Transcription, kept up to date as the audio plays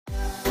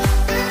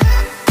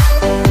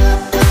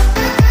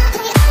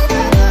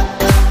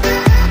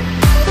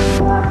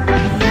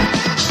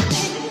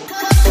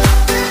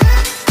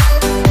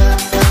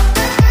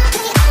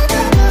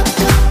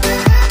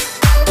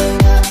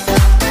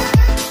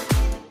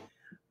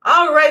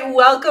All right,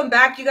 welcome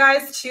back, you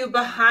guys, to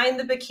Behind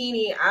the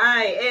Bikini.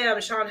 I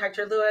am Shawn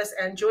Hector Lewis,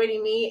 and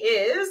joining me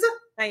is...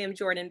 I am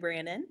Jordan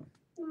Brannon.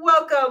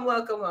 Welcome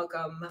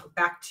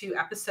back to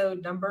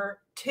episode number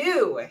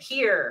 2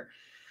 here,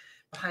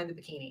 Behind the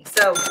Bikini.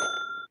 So,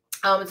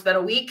 it's been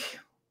a week.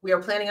 We are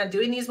planning on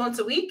doing these once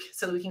a week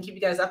so that we can keep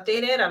you guys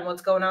updated on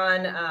what's going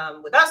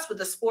on with us, with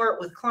the sport,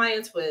 with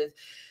clients, with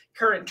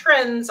current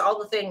trends,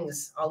 all of the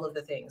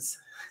things.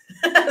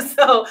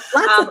 So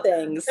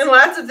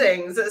lots of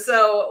things.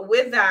 So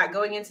with that,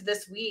 going into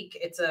this week,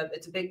 it's a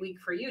big week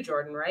for you,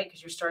 Jordan, right?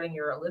 Because you're starting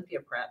your Olympia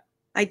prep.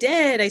 I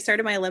did. I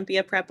started my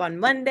Olympia prep on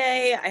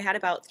Monday. I had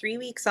about 3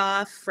 weeks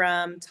off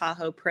from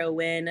Tahoe Pro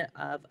Win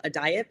of a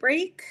diet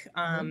break.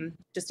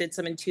 Just did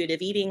some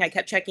intuitive eating. I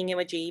kept checking in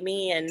with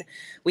Jamie, and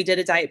we did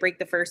a diet break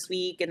the first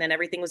week, and then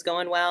everything was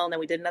going well. And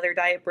then we did another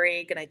diet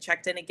break, and I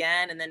checked in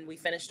again, and then we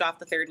finished off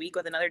the 3rd week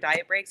with another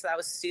diet break. So that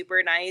was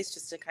super nice,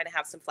 just to kind of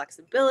have some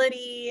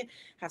flexibility,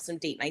 have some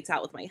date nights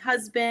out with my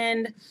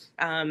husband.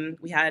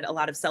 We had a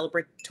lot of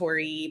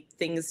celebratory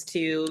things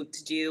to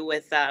do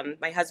with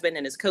my husband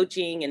and his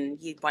coaching, and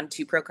he won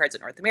 2 pro cards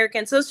at North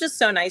American. So it's just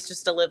so nice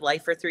just to live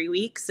life for 3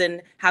 weeks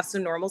and have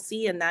some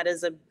normalcy. And that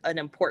is an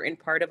important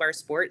part of our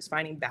sport, is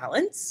finding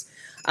balance.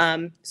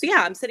 So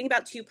yeah, I'm sitting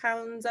about 2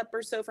 pounds up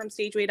or so from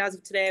stage weight as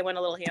of today. I went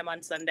a little ham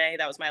on Sunday.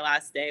 That was my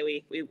last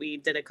day. We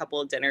did a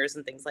couple of dinners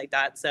and things like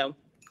that. So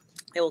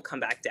it will come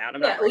back down.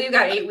 You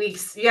got 8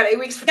 weeks. You got 8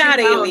 weeks for 2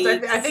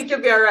 pounds. I think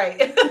you'll be all right.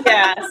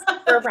 Yes,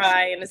 we're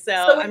fine.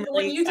 So I'm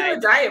really when you do a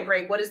diet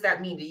break, what does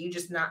that mean? Do you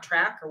just not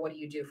track, or what do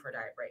you do for a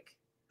diet break?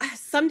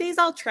 Some days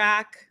I'll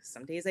track,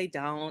 some days I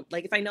don't.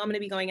 Like if I know I'm going to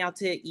be going out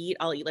to eat,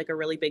 I'll eat like a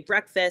really big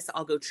breakfast.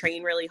 I'll go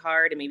train really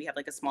hard and maybe have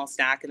like a small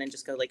snack and then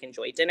just go like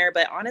enjoy dinner.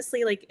 But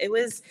honestly, like it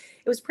was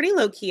pretty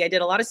low key. I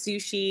did a lot of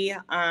sushi.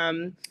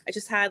 I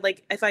just had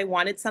like, if I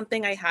wanted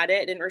something, I had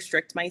it. I didn't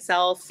restrict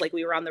myself. Like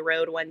we were on the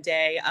road one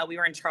day. We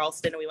were in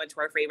Charleston and we went to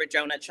our favorite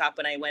donut shop,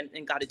 and I went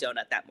and got a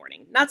donut that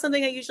morning. Not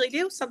something I usually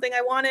do, something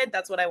I wanted.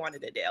 That's what I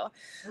wanted to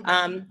do.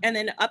 And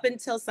then up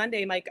until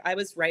Sunday, I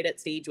was right at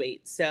stage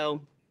weight.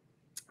 So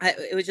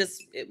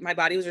my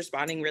body was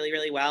responding really,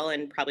 really well,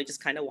 and probably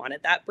just kind of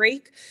wanted that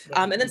break.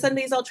 And then some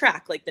days I'll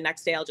track, like the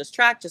next day I'll just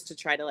track just to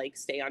try to like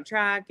stay on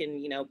track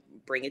and,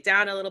 bring it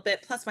down a little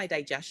bit. Plus my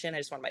digestion, I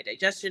just want my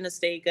digestion to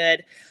stay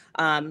good.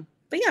 But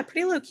yeah,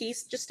 pretty low key,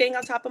 just staying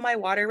on top of my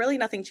water. Really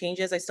nothing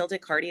changes. I still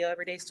did cardio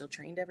every day, still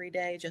trained every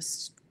day,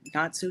 just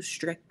not so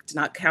strict,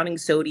 not counting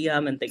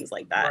sodium and things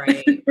like that.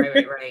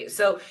 Right.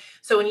 So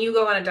when you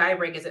go on a diet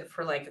break, is it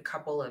for like a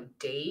couple of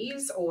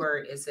days, or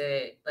is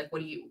it like,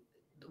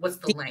 what's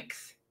the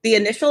length? The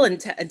initial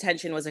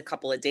intention was a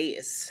couple of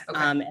days. Okay.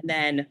 And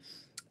then,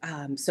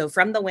 so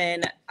from the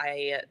win,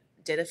 I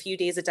did a few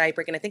days of diet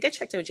break, and I think I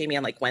checked in with Jamie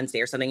on like Wednesday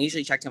or something. I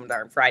usually checked in with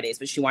her on Fridays,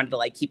 but she wanted to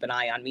like keep an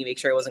eye on me, make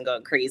sure I wasn't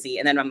going crazy.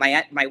 And then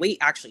my weight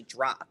actually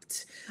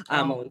dropped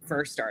when we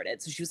first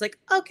started. So she was like,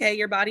 okay,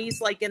 your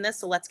body's like in this,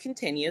 so let's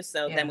continue.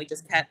 So then we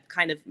just kept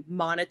kind of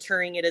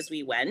monitoring it as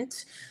we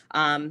went.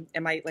 And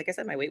like I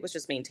said, my weight was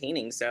just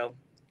maintaining. So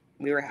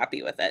we were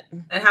happy with it.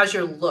 And how's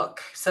your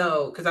look?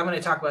 So, because I'm going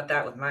to talk about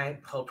that with my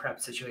whole prep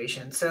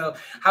situation. So,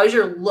 how's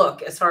your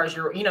look as far as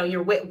your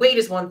weight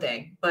is one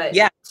thing, but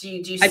yeah, do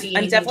you see?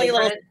 I'm definitely different? a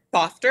little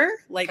softer.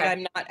 Like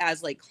I'm not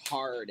as like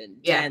hard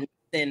and dense,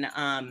 and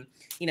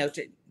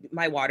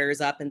my water is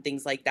up and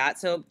things like that.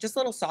 So just a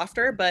little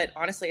softer, but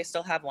honestly, I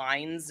still have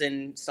lines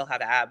and still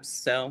have abs.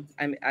 So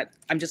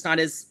I'm just not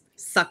as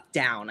sucked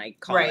down, I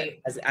call it,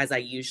 as I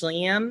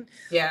usually am.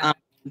 Yeah.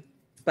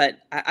 But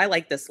I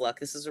like this look.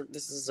 This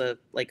is a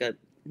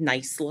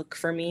nice look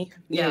for me.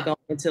 Going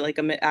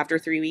into after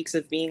 3 weeks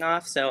of being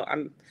off. So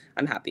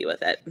I'm happy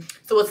with it.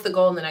 So what's the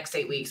goal in the next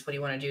 8 weeks? What do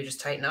you want to do?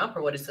 Just tighten up,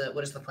 or what is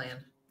the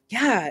plan?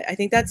 Yeah, I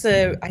think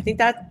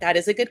that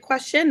is a good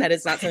question. That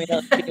is not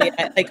something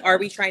like, are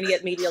we trying to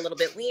get maybe a little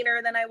bit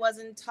leaner than I was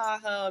in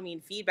Tahoe? I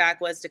mean,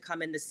 feedback was to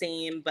come in the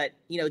same, but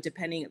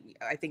depending,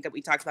 I think that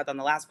we talked about on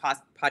the last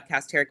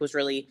podcast, Tarek was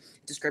really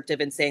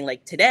descriptive in saying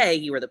like, today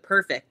you were the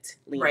perfect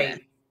leaner.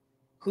 Right.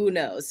 Who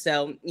knows?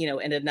 So,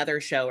 in another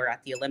show or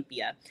at the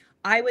Olympia,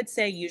 I would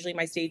say usually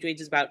my stage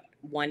weight is about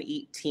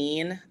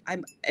 118.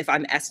 If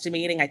I'm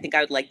estimating, I think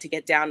I would like to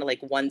get down to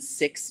like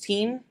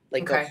 116,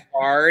 go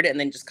hard and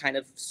then just kind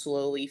of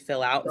slowly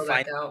fill out and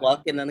find the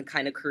look and then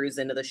kind of cruise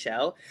into the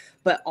show.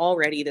 But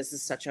already this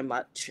is such a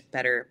much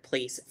better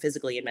place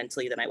physically and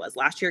mentally than I was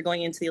last year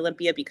going into the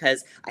Olympia,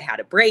 because I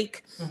had a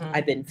break.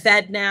 I've been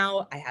fed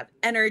now. I have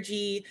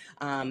energy,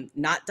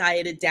 not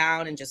dieted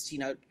down and just,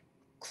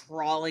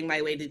 crawling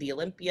my way to the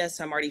Olympia.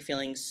 So I'm already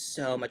feeling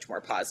so much more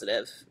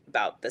positive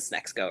about this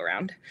next go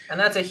around. And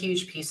that's a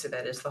huge piece of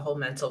it, is the whole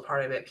mental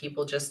part of it.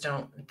 People just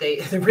they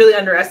really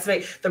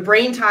underestimate. The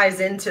brain ties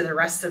into the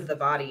rest of the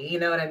body. You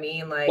know what I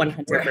mean? Like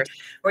 100%.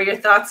 Where your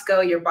thoughts go,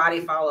 your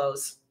body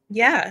follows.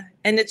 Yeah.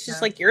 And it's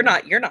just like, you're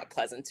not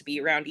pleasant to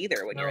be around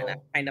either when you're in that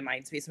No. kind of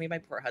mind space. I mean, my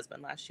poor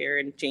husband last year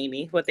and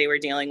Jamie, what they were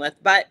dealing with.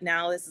 But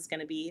now this is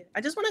going to be,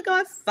 I just want to go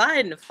have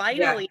fun.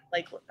 Finally.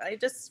 Like,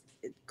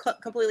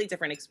 completely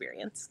different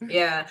experience.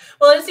 Yeah.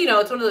 Well, it's,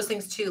 it's one of those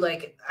things too.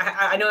 Like,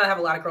 I know I have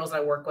a lot of girls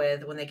I work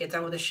with, when they get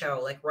done with a show,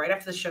 like right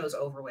after the show's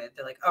over with,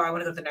 they're like, oh, I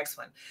want to go to the next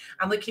one.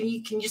 I'm like, can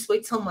you just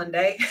wait till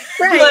Monday?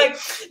 Right.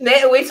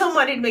 Like, wait till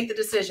Monday to make the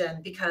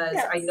decision, because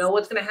Yes. I know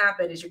what's going to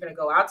happen is you're going to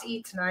go out to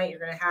eat tonight. You're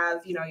going to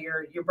have,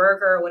 your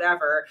burger or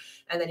whatever.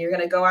 And then you're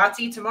going to go out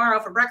to eat tomorrow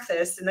for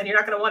breakfast. And then you're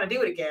not going to want to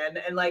do it again.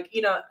 And like,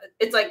 it's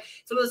one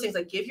of those things,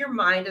 like, give your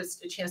mind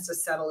a chance to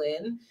settle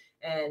in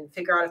and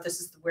figure out if this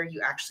is where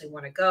you actually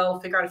want to go,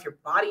 figure out if your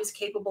body's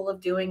capable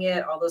of doing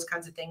it, all those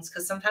kinds of things.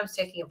 Because sometimes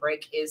taking a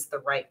break is the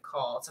right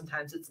call.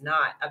 Sometimes it's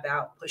not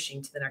about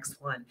pushing to the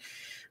next one.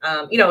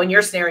 In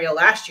your scenario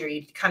last year,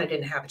 you kind of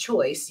didn't have a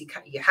choice.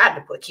 You had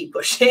to keep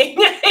pushing.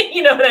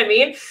 You know what I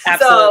mean?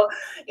 Absolutely.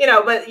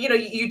 So, but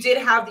you did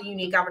have the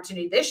unique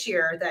opportunity this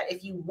year that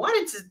if you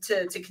wanted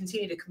to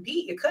continue to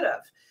compete, you could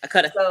have. I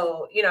could have.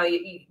 So,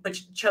 but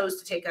you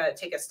chose to take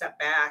a step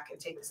back and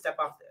take the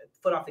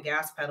foot off the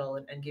gas pedal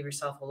and give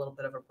yourself a little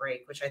bit of a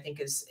break, which I think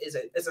is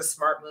a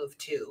smart move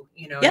too.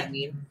 You know what I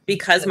mean?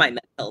 Because my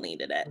mental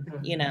needed it,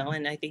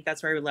 and I think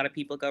that's where a lot of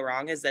people go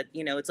wrong, is that,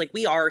 it's like,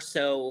 we are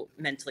so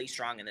mentally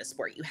strong in this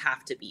sport. You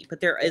have to be,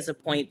 but there is a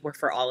point where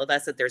for all of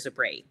us that there's a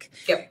break.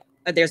 Yep.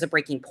 There's a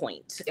breaking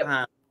point.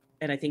 Yep.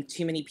 And I think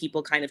too many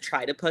people kind of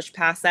try to push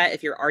past that.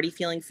 If you're already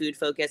feeling food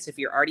focused, if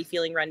you're already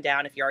feeling run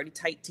down, if you're already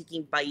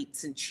taking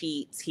bites and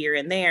cheats here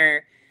and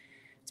there,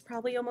 it's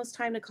probably almost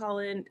time to call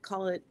it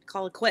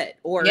quit,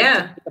 or take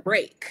a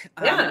break.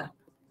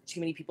 Too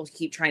many people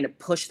keep trying to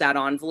push that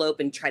envelope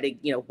and try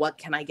to, what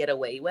can I get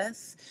away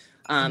with?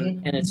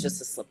 And it's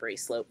just a slippery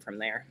slope from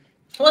there.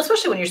 Well,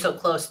 especially when you're so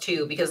close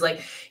too, because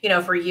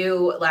for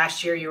you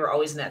last year, you were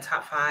always in that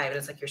top 5, and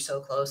it's like, you're so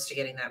close to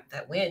getting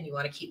that win. You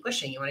want to keep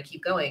pushing, you want to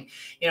keep going.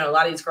 A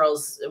lot of these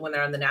girls, when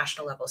they're on the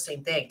national level,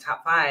 same thing,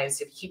 top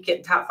 5s. If you keep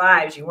getting top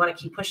 5s, you want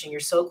to keep pushing.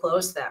 You're so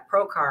close to that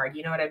pro card,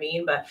 you know what I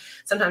mean? But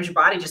sometimes your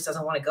body just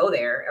doesn't want to go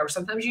there, or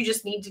sometimes you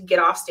just need to get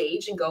off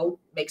stage and go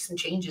make some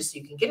changes so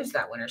you can get into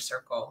that winner's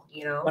circle.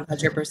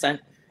 100%.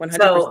 100%.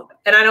 So,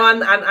 and I know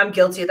I'm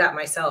guilty of that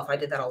myself. I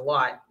did that a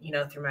lot,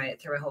 through my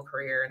whole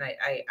career. And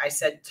I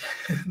said,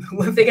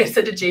 one thing I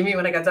said to Jamie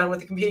when I got done with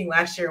the competing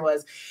last year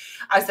was,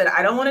 I said,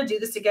 I don't want to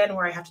do this again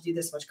where I have to do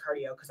this much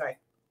cardio, because I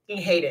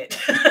hate it.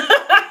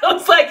 I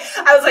was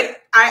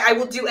like, I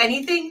will do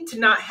anything to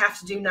not have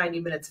to do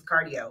 90 minutes of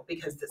cardio,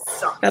 because this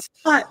sucks. That's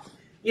hot.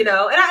 And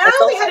I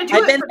only had to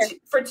do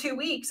it for 2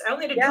 weeks. I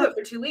only had to do it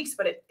for 2 weeks,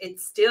 but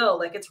it's still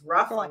like, it's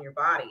rough on your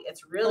body.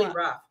 It's really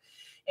rough.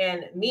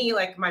 And me,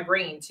 like my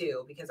brain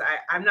too, because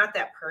I'm not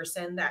that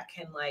person that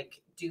can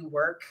like do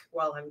work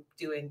while I'm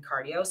doing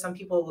cardio. Some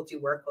people will do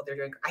work while they're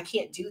doing, I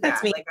can't do that.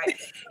 That's me. Like,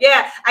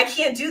 I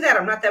can't do that.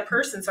 I'm not that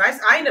person. So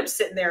I end up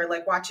sitting there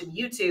like watching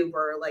YouTube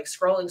or like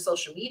scrolling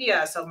social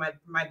media. So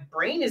my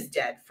brain is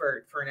dead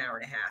for an hour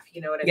and a half.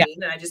 You know what I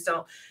mean? And it just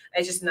doesn't.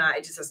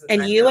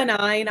 And you and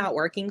I not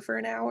working for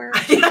an hour.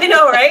 I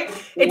know, right?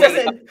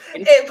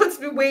 It puts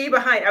me way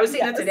behind. I was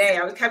saying that today.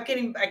 I kept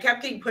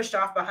getting pushed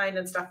off behind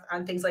and stuff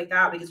on things like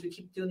that, because we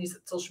keep doing these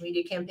social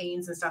media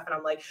campaigns and stuff. And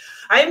I'm like,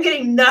 I am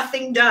getting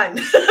nothing done.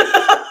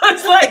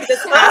 It's like,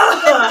 this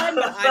has to be done,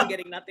 but I'm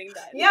getting nothing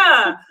done.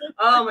 Yeah.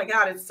 Oh my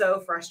God. It's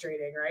so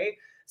frustrating. Right.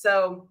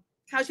 So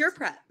how's your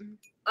prep?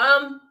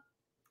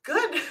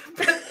 Good.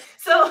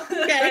 So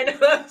okay. I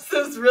know this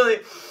is really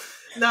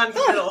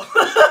non-committal.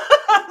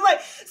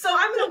 So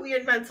I'm in a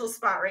weird mental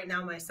spot right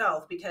now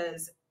myself,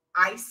 because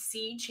I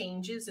see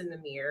changes in the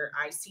mirror.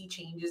 I see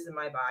changes in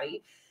my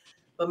body,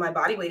 but my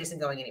body weight isn't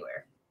going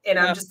anywhere. And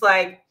I'm just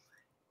like,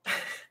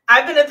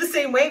 I've been at the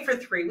same weight for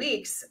 3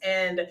 weeks.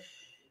 And,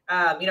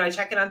 I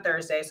check in on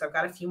Thursday. So I've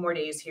got a few more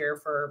days here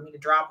for me to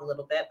drop a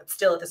little bit, but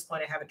still at this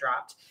point, I haven't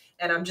dropped.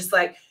 And I'm just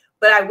like,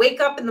 but I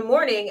wake up in the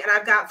morning and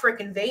I've got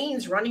freaking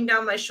veins running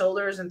down my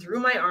shoulders and through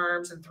my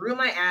arms and through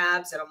my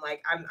abs. And I'm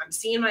like, I'm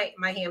seeing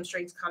my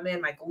hamstrings come in.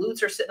 My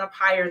glutes are sitting up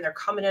higher and they're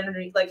coming in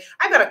underneath. Like,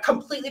 I've got a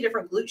completely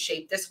different glute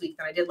shape this week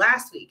than I did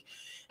last week.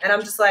 And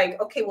I'm just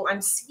like, okay, well,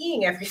 I'm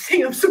seeing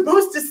everything I'm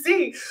supposed to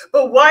see,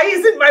 but why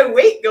isn't my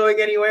weight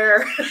going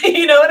anywhere?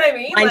 You know what I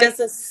mean? Mine does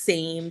the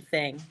same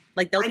thing.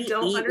 Like, there'll be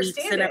 8 weeks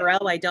in a row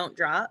I don't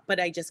drop, but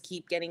I just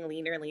keep getting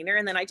leaner and leaner.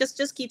 And then I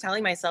just keep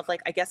telling myself,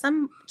 like, I guess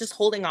I'm just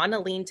holding on to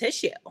lean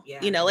tissue.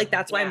 Yeah. Like,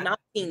 that's why I'm not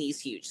seeing these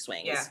huge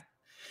swings. Yeah.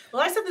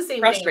 Well, I said the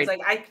same thing. It's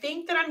like, I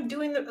think that I'm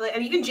doing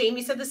and even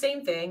Jamie said the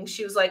same thing.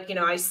 She was like,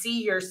 I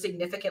see you're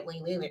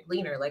significantly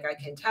leaner. Like, I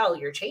can tell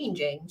you're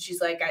changing.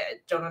 She's like, I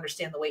don't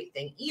understand the weight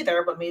thing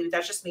either, but maybe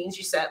that just means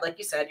like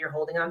you said, you're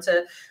holding onto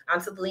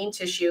the lean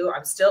tissue.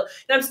 I'm still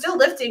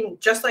lifting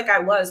just like I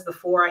was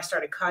before I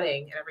started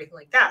cutting and everything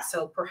like that.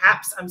 So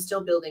perhaps I'm still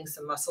building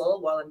some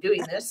muscle while I'm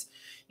doing this,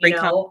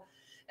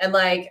 And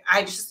like,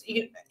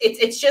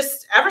 it's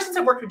just, ever since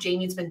I worked with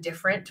Jamie, it's been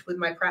different with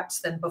my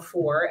preps than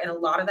before. And a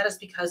lot of that is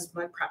because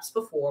my preps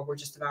before were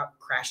just about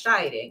crash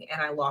dieting,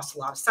 and I lost a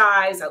lot of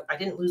size. I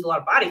didn't lose a lot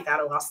of body fat.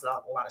 I lost a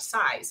lot of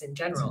size in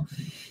general.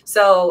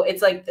 So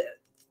it's like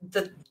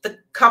the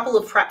couple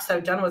of preps that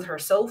I've done with her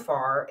so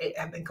far,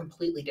 have been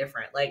completely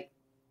different. Like,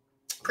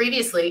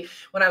 previously,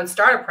 when I would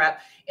start a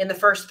prep, in the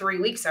first 3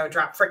 weeks, I would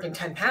drop freaking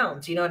 10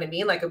 pounds. You know what I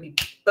mean? Like, it would be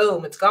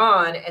boom, it's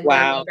gone. And then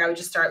like, I would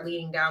just start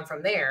leaning down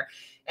from there.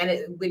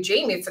 And with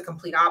Jamie, it's a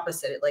complete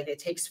opposite. It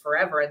takes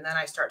forever, and then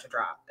I start to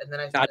drop, and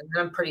then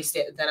I'm pretty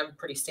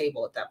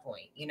stable at that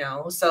point, you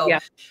know. So yeah.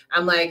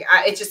 I'm like,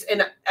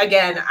 and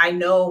again, I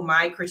know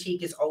my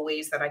critique is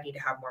always that I need to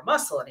have more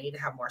muscle and I need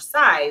to have more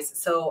size.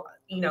 So,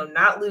 you know,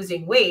 not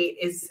losing weight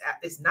is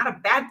not a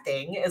bad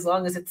thing as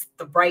long as it's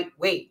the right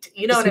weight.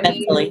 You know what I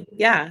mean?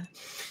 Yeah,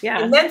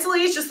 yeah. And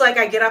mentally, it's just like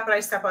I get up and I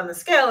step on the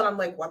scale, and I'm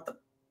like, what the,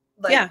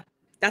 like, yeah.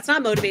 That's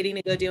not motivating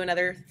to go do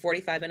another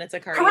 45 minutes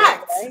of cardio.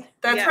 Correct. Right?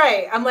 That's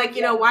right. I'm like,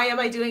 you know, why am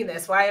I doing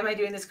this? Why am I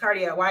doing this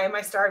cardio? Why am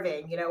I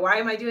starving? You know, why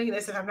am I doing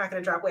this if I'm not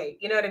going to drop weight?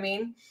 You know what I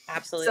mean?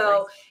 Absolutely.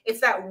 So it's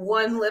that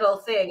one little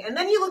thing. And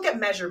then you look at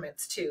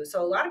measurements too.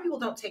 So a lot of people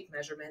don't take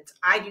measurements.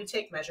 I do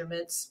take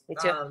measurements. Me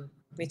too.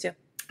 Me too.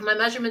 My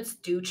measurements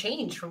do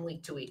change from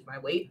week to week. My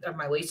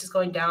waist is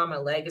going down. My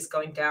leg is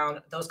going down.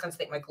 Those kinds of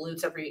things. My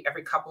glutes every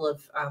couple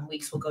of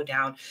weeks will go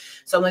down.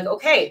 So I'm like,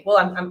 okay, well,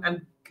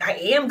 I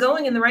am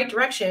going in the right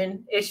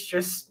direction. It's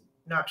just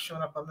not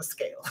showing up on the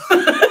scale.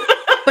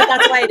 But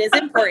that's why it is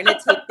important to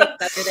take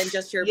things other than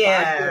just your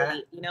body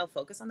weight. You know,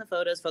 focus on the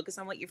photos, focus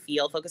on what you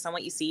feel, focus on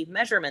what you see.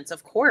 Measurements,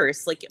 of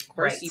course. Like, of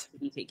course, you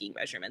should be taking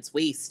measurements.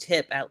 Waist,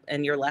 hip,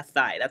 and your left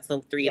thigh. That's the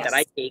three that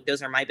I take.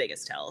 Those are my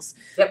biggest tells.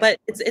 Yep. But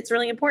it's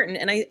really important.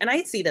 And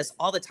I see this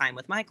all the time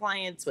with my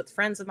clients, with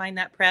friends of mine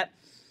that prep.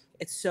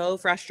 It's so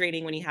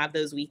frustrating when you have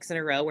those weeks in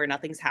a row where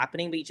nothing's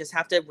happening, but you just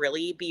have to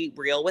really be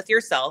real with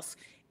yourself.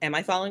 Am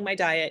I following my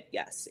diet?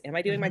 Yes. Am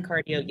I doing my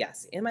cardio?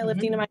 Yes. Am I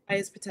lifting to my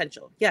highest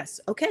potential?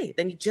 Yes. Okay.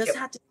 Then you just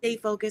have to stay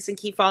focused and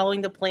keep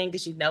following the plan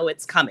because you know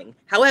it's coming.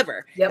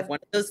 However, if one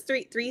of those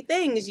three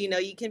things, you know,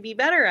 you can be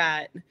better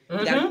at, you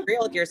got to be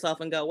real with yourself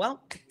and go,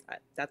 well,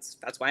 that's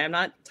why I'm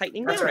not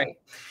tightening down. That's right.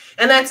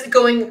 And that's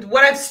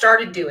what I've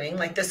started doing,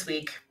 like this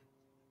week.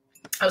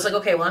 I was like,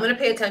 okay, well, I'm going to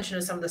pay attention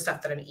to some of the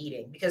stuff that I'm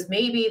eating because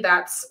maybe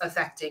that's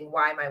affecting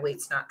why my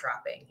weight's not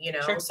dropping, you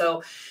know? Sure.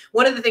 So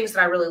one of the things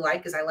that I really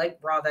like is I like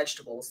raw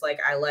vegetables. Like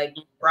I like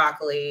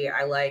broccoli.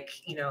 I like,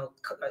 you know,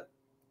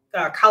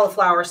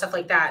 cauliflower, stuff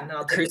like that. And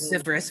I'll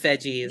cruciferous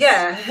veggies.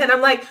 Yeah. And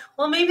I'm like,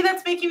 well, maybe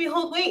that's making me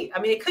hold weight.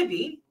 I mean, it could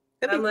be.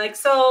 I'm like,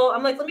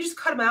 let me just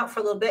cut them out for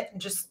a little bit and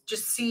just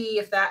see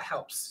if that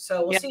helps.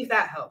 So we'll see if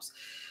that helps.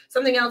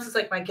 Something else is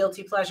like my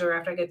guilty pleasure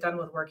after I get done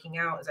with working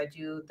out is I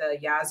do the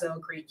Yazo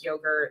Greek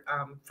yogurt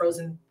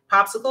frozen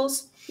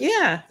popsicles.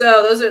 Yeah.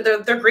 So those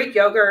are they're Greek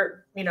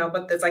yogurt, you know,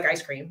 but it's like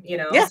ice cream, you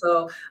know. Yeah.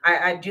 So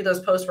I do those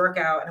post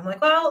workout, and I'm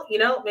like, well, you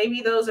know, maybe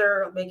those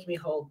are making me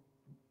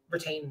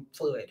retain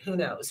fluid. Who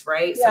knows,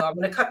 right? Yeah. So I'm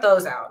going to cut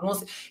those out, and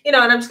we'll, you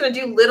know, and I'm just going to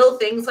do little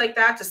things like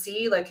that to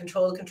see, like,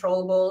 control the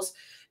controllables.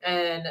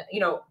 And,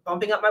 you know,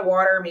 bumping up my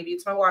water, maybe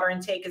it's my water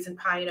intake isn't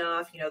high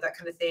enough, you know, that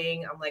kind of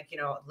thing. I'm like, you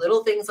know,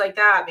 little things like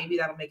that, maybe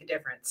that'll make a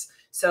difference.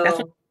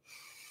 So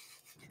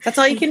that's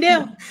all you can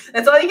do.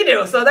 That's all you can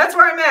do. So that's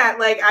where I'm at.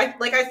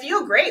 I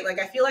feel great. Like,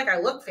 I feel like I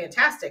look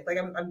fantastic. Like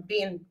I'm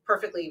being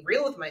perfectly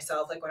real with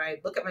myself. Like when I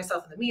look at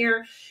myself in the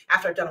mirror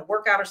after I've done a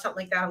workout or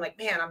something like that, I'm like,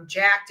 man, I'm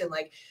jacked. And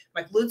like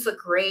my glutes look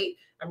great.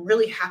 I'm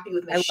really happy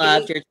with my shape. I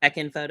loved your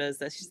check-in photos.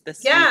 That's just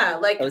the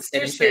like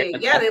seriously,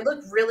 they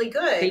look really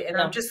good. And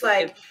I'm just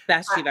like,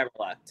 best you've ever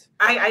looked.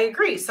 I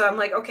agree. So I'm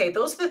like, okay,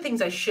 those are the things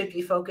I should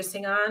be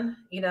focusing on,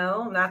 you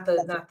know, not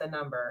the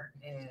number.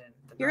 And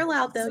you're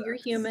allowed though. You're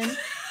human.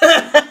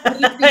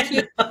 You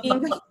appreciate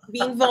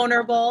being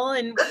vulnerable,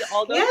 and we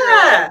all go through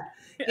it.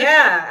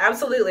 Yeah,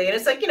 absolutely. And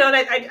it's like, you know, and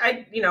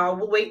I you know,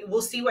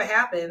 we'll see what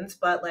happens.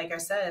 But like I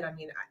said, I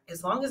mean,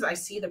 as long as I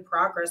see the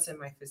progress in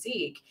my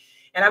physique.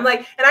 And I'm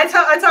like, and I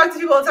talk to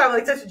people all the time,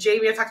 like to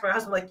Jamie, I talk to my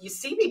husband, like, you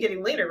see me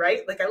getting leaner,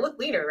 right? Like I look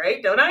leaner,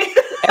 right? Don't I?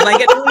 Am I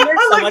getting leaner?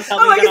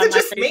 I'm like, is it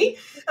just me?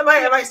 Am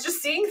I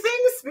just seeing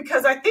things?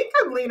 Because I think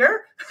I'm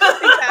leaner.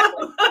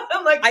 Exactly.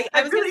 I'm like,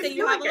 I was really gonna say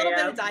you have a little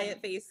bit of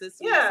diet face this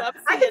week. Yeah, so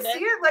I can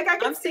see it. Like I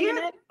can see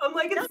it. I'm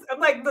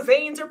like the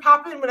veins are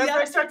popping whenever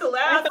I start to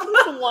laugh.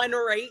 There's one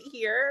right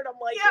here, and I'm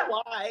like,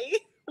 why?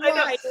 I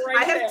know. Right,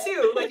 I have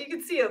two. Like you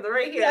can see them. They're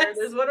right here. Yes.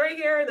 There's one right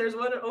here, and there's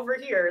one over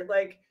here.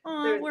 Like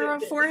where our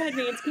forehead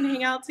veins can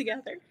hang out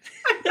together.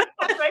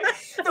 Right?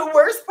 The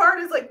worst part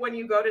is like when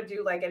you go to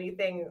do like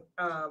anything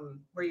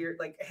where you're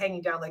like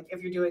hanging down. Like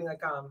if you're doing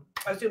like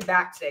I was doing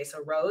back today,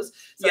 so rows.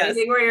 So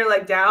anything where you're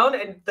like down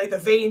and like the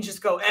veins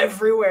just go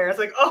everywhere. It's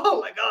like,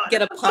 oh my god.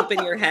 Get a pump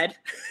in your head.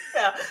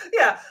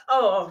 Yeah.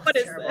 Oh, what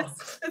is terrible.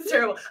 This? It's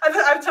terrible.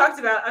 I've talked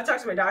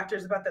to my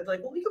doctors about that.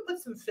 Like, well, we could put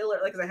some filler,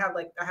 like, because I have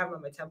them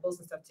on my temples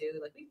and stuff too.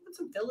 Like, we can put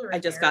some filler. I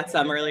just got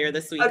some earlier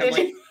this week. Oh, I'm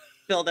like,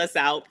 fill this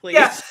out, please.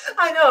 Yeah,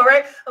 I know,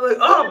 right? I'm like,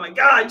 oh my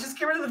God, just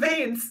get rid of the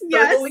veins.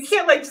 Yes. Like, well, we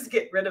can't like just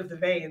get rid of the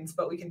veins,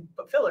 but we can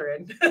put filler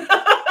in.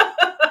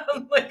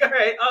 I'm like, all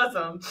right,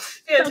 awesome.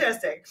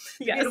 Fantastic.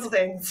 Yes. Beautiful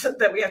things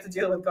that we have to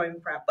deal with going to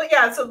prep. But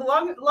yeah, so the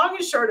long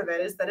and short of it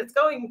is that it's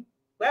going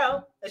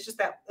well. It's just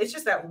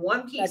that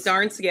one piece. That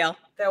darn scale.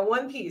 That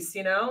one piece,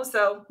 you know?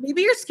 So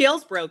maybe your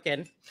scale's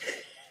broken.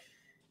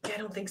 I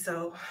don't think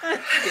so.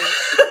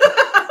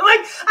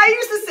 Like I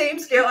use the same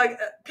scale. Like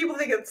people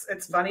think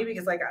it's funny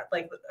because like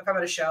if I'm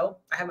at a show,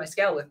 I have my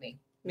scale with me.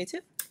 Me too.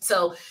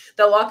 So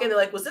they'll walk in, they're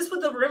like, was this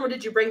with the room or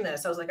did you bring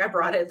this? I was like, I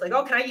brought it. It's like,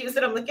 oh, can I use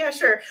it? I'm like, yeah,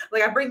 sure.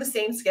 Like I bring the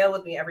same scale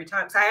with me every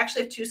time. So I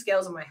actually have 2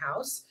 scales in my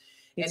house.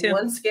 Me and too.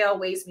 One scale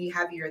weighs me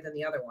heavier than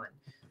the other one.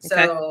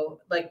 Okay. So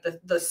like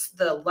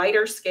the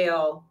lighter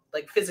scale,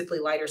 like physically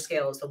lighter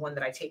scale is the one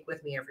that I take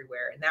with me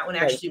everywhere. And that one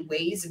actually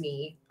weighs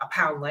me a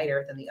pound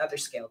lighter than the other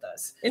scale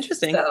does.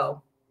 Interesting.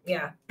 So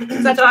yeah.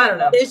 So I don't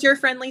know. It is your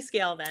friendly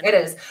scale then. It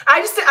is.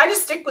 I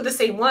just stick with the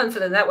same one, so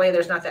then that way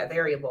there's not that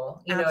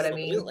variable. You know what I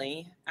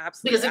mean?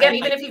 Absolutely. Because again,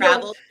 even if you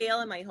travel scale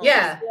and my home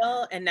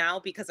scale, and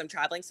now because I'm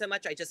traveling so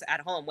much, I just at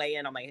home weigh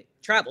in on my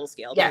travel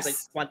scale because I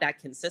just want that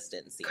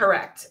consistency.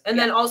 Correct. And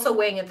then also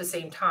weighing at the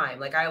same time.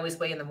 Like I always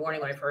weigh in the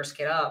morning when I first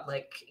get up.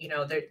 Like, you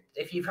know,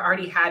 if you've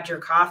already had your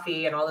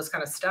coffee and all this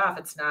kind of stuff,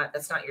 that's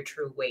not your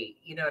true weight.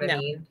 You know what I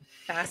mean?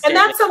 Faster. And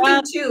that's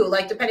something too,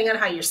 like depending on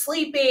how you're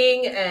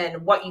sleeping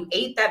and what you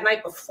ate that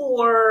night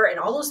before, and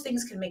all those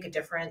things can make a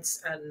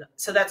difference. And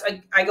so that's,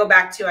 I go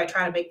back to, I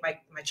try to make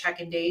my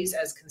check-in days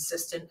as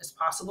consistent as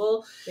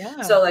possible.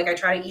 Yeah. So like I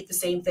try to eat the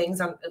same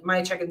things on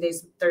my check-in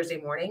days Thursday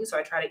morning. So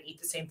I try to eat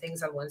the same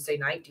things on Wednesday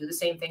night, do the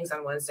same things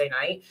on Wednesday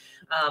night.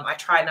 I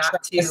try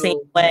not to. The same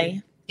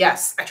way.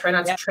 Yes, I try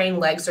not to train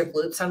legs or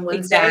glutes on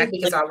Wednesday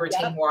because I'll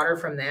retain water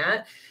from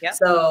that.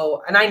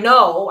 So, and I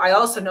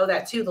also know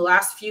that too, the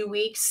last few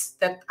weeks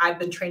that I've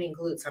been training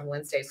glutes on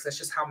Wednesdays because that's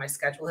just how my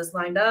schedule has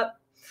lined up.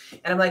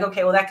 And I'm like,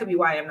 okay, well, that could be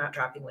why I'm not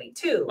dropping weight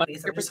too,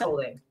 because I'm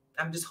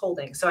just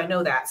holding. So I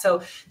know that.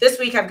 So this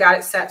week I've got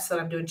it set so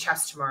that I'm doing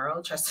chest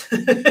tomorrow, chest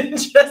and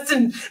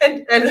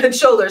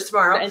shoulders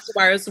tomorrow. And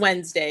tomorrow's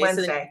Wednesday. So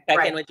then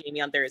check in with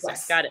Jamie on Thursday.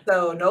 Yes. Got it.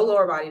 So no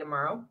lower body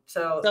tomorrow.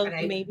 So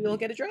maybe we'll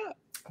get a drop.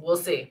 We'll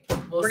see.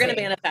 We're going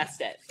to manifest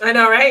it. I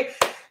know, right?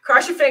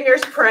 Cross your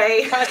fingers,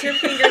 pray. Cross your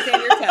fingers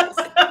and your toes.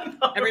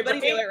 Everybody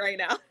do it right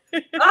now.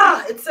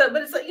 But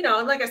it's like, you know,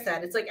 and like I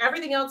said, it's like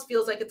everything else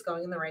feels like it's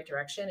going in the right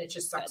direction. It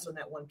just sucks when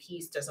that one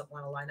piece doesn't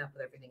want to line up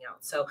with everything else.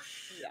 So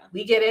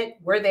we get it.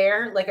 We're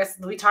there. Like I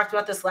said, we talked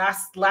about this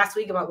last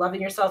week about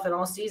loving yourself in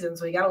all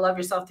seasons. So you got to love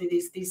yourself through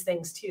these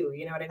things too.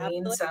 You know what I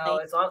mean? Absolutely. So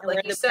as long,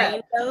 like you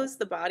said,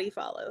 the body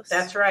follows.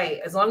 That's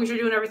right. As long as you're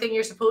doing everything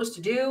you're supposed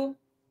to do,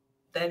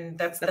 then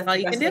that's the best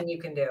thing you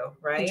can do,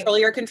 right? Control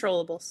your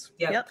controllables.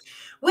 Yep.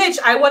 Which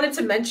I wanted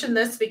to mention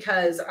this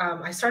because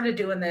I started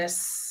doing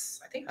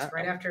this, I think it's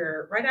right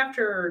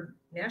after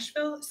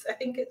Nashville, I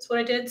think it's what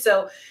I did.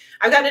 So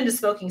I got into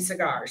smoking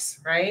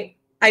cigars, right?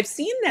 I've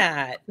seen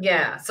that.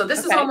 Yeah. So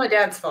this is all my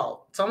dad's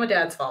fault. It's all my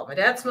dad's fault. My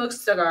dad smokes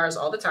cigars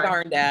all the time.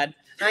 Darn dad.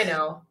 I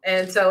know.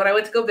 And so when I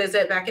went to go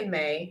visit back in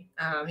May,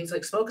 he's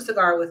like, smoke a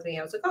cigar with me.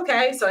 I was like,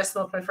 okay. So I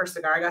smoked my first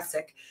cigar. I got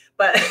sick,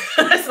 but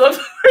I smoked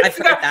my first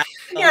cigar. That.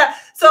 Yeah.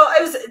 So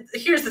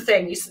here's the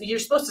thing. You're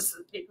supposed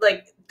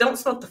to don't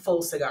smoke the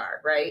full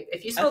cigar, right?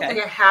 If you smoke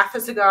like a half a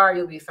cigar,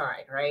 you'll be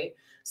fine. Right.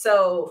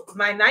 So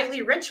my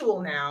nightly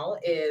ritual now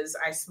is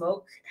I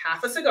smoke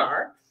half a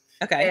cigar.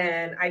 Okay.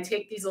 And I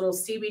take these little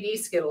CBD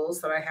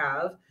Skittles that I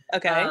have.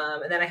 Okay.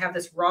 And then I have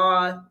this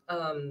raw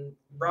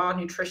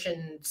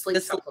nutrition sleep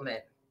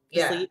supplement.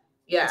 Yeah.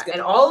 Yeah.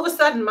 And all of a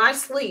sudden my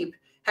sleep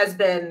has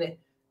been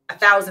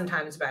 1,000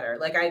 times better.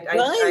 Like I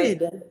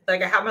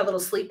have my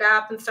little sleep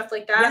app and stuff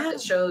like that that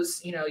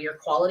shows, you know, your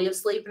quality of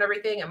sleep and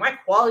everything. And my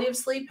quality of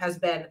sleep has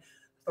been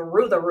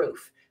through the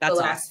roof the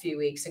last few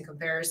weeks in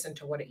comparison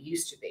to what it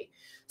used to be.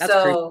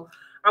 So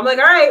I'm like,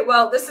 all right,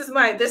 well, this is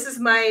my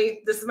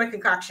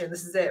concoction.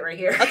 This is it right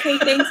here. Okay,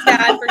 thanks,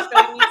 Dad, for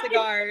showing me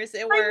cigars.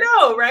 It works. I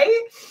know,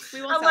 right?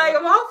 I'm like,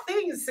 of all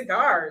things,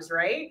 cigars,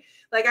 right?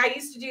 Like I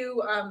used to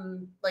do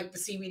like the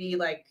CBD,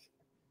 like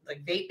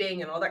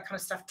vaping and all that kind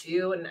of stuff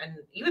too, and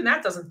even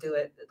that doesn't do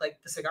it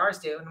like the cigars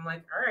do. And I'm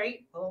like, all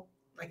right, well,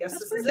 I guess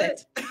this is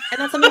it. And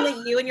that's something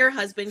that you and your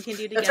husband can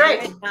do together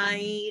at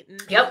night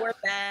and before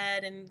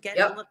bed and get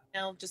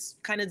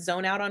just kind of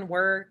zone out on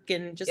work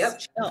and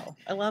just chill.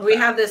 I love We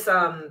have this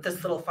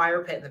this little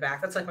fire pit in the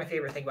back. That's like my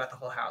favorite thing about the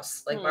whole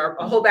house. Like our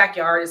whole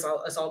backyard is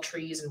all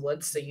trees and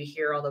woods, so you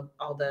hear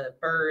all the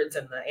birds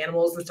and the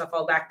animals and stuff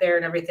all back there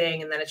and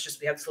everything. And then it's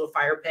just we have this little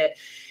fire pit.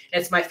 And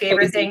it's my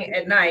favorite thing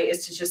at night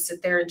is to just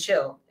sit there and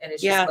chill. And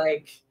it's just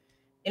like,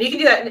 and you can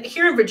do that. And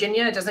here in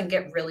Virginia, it doesn't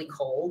get really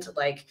cold.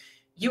 Like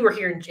you were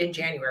here in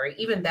January,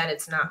 even then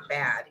it's not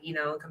bad, you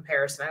know, in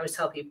comparison. I always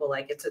tell people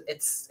like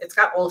it's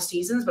got all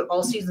seasons, but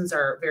all seasons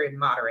are very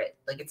moderate.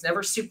 Like it's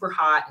never super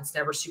hot. It's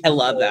never super cold.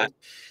 I love that.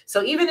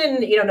 So even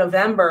in, you know,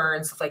 November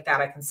and stuff like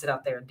that, I can sit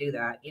out there and do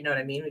that. You know what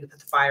I mean? We can put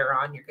the fire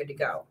on, you're good to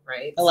go.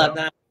 Right. I love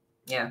that.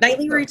 Yeah.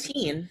 Nightly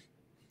routine.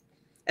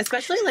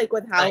 Especially like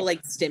with how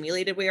like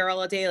stimulated we are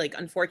all day. Like,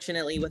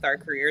 unfortunately, with our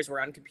careers, we're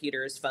on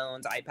computers,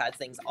 phones, iPads,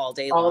 things all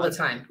day long. All the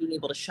time. Being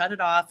able to shut it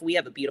off. We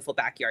have a beautiful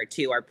backyard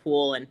too, our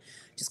pool, and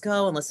just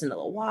go and listen to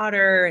the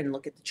water and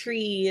look at the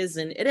trees.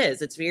 And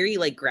it's very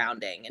like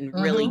grounding and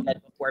really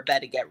good before bed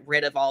to get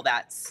rid of all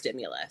that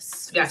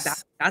stimulus.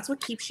 Yes. That's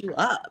what keeps you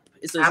up.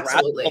 Is those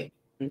Absolutely.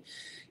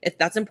 If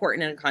that's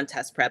important in a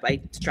contest prep,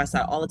 I stress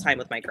that all the time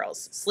with my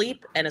girls.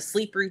 Sleep and a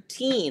sleep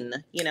routine.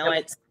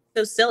 It's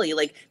so silly.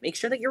 Like, make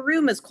sure that your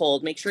room is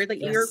cold. Make sure that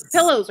your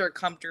pillows are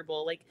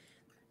comfortable. Like,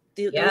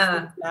 those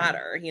things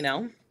matter,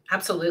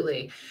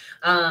 Absolutely.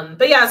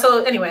 But yeah,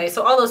 so anyway,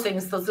 so all those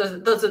things,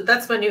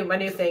 that's my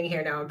new thing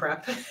here now in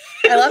prep.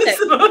 I love it.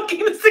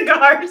 Smoking the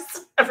cigars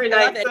every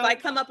night. I love it. If I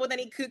come up with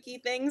any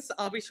kooky things,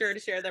 I'll be sure to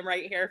share them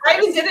right here. I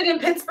even did it in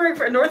Pittsburgh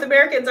for North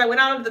Americans. I went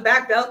out onto the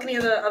back balcony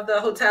of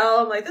the hotel.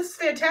 I'm like, this is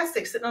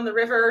fantastic, sitting on the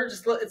river.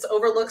 It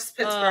overlooks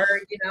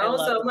Pittsburgh,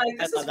 So I'm like,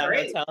 this is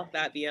great.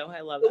 That view, I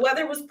love it. The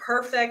weather was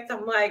perfect.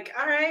 I'm like,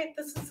 all right,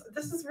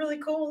 this is really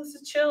cool. This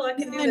is chill. I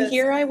can do this. And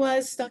here I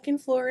was stuck in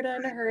Florida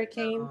in a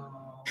hurricane.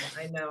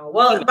 I know.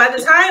 Well, by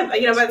the time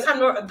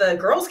the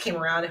girls came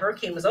around, the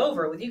hurricane was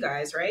over with you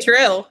guys, right?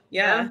 True.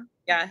 Yeah.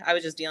 I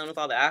was just dealing with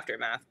all the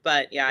aftermath,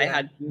 but I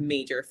had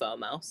major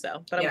FOMO.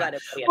 So, but I'm glad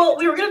it. Well,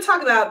 we were going to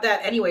talk about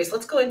that anyways.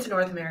 Let's go into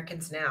North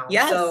Americans now.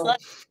 Yes.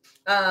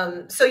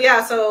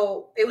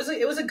 So it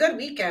was a good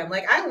weekend.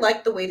 Like, I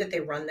like the way that they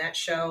run that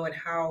show and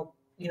how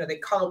they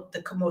call it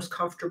the most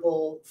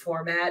comfortable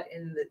format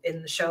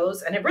in the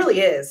shows, and it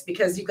really is,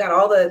 because you've got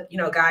all the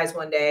guys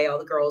one day, all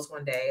the girls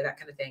one day, that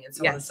kind of thing, and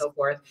so on and so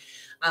forth.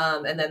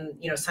 And then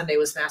Sunday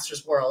was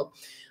Masters World.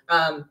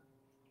 But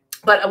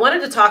I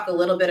wanted to talk a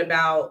little bit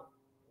about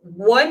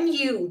when do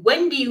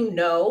you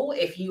know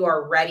if you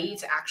are ready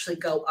to actually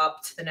go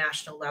up to the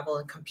national level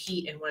and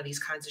compete in one of these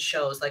kinds of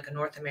shows, like a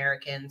North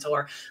Americans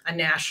or a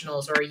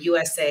Nationals or a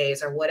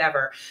USA's or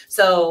whatever.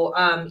 So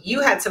you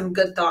had some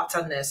good thoughts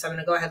on this. I'm going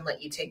to go ahead and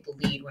let you take the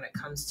lead when it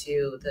comes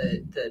to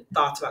the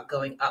thoughts about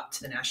going up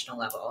to the national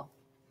level.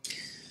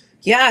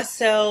 Yeah.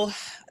 So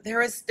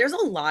there's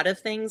a lot of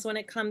things when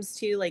it comes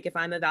to, like, if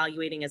I'm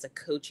evaluating as a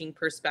coaching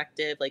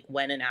perspective, like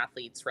when an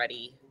athlete's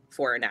ready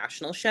for a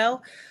national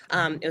show.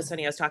 It was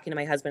funny. I was talking to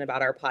my husband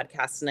about our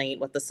podcast tonight,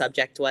 what the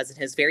subject was. And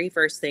his very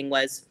first thing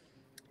was,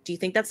 do you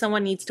think that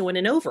someone needs to win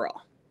an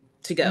overall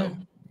to go?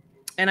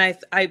 And I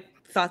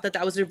thought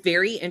that was a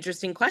very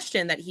interesting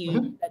question that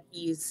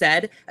he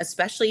said,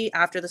 especially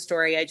after the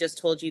story I just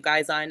told you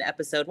guys on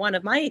episode 1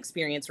 of my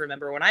experience.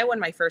 Remember, when I won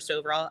my first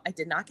overall, I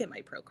did not get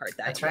my pro card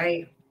that That's year.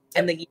 Right.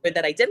 And the year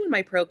that I did win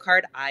my pro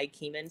card, I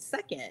came in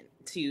second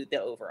to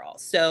the overall.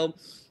 So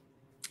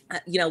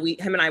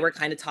him and I were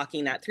kind of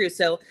talking that through.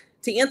 So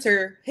to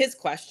answer his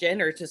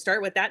question, or to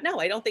start with that,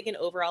 no, I don't think an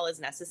overall is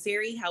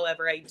necessary.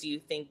 However, I do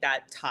think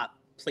that top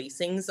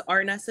placings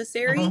are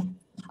necessary.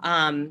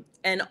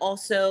 And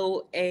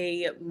also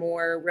a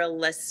more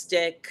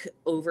realistic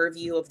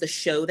overview of the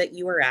show that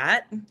you were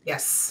at.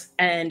 Yes.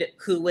 And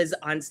who was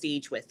on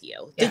stage with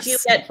you. Yes. Did you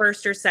get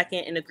first or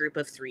second in a group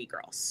of 3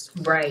 girls?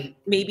 Right.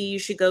 Maybe you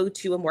should go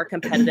to a more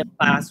competitive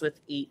class with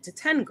 8 to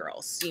 10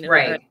 girls.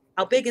 Right.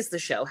 How big is the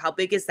show? How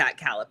big is that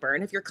caliber?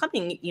 And if you're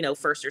coming,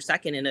 first or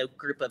second in a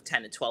group of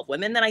 10 to 12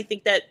 women, then I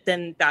think that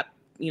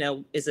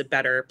is a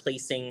better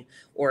placing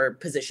or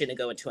position to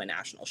go into a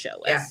national show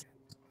with. Yeah.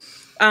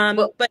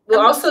 But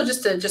also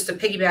just to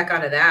piggyback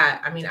onto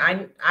that, I mean,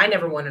 I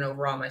never won an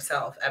overall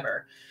myself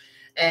ever.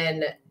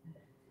 And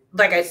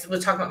like I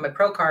was talking about my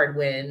pro card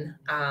win,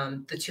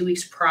 the 2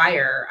 weeks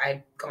prior,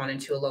 I'd gone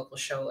into a local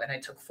show and I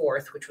took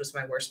 4th, which was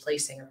my worst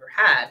placing I've ever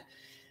had.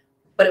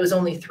 But it was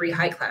only 3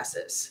 high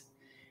classes.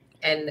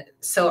 And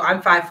so I'm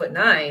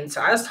 5'9",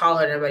 so I was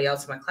taller than everybody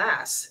else in my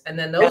class. And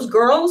then those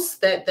girls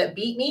that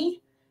beat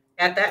me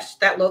at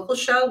that local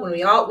show, when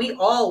we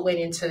all went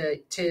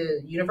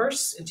into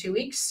Universe in 2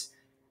 weeks,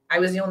 I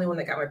was the only one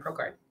that got my pro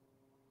card.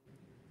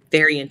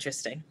 Very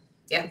interesting.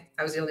 Yeah,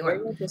 I was the only one.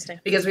 Very interesting.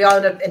 Because we all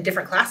ended up in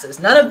different classes.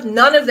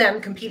 None of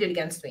them competed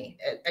against me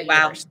at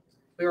Universe.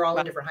 We were all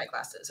in different high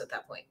classes at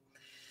that point.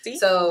 See?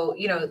 So,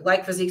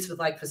 like physiques with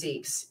like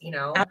physiques,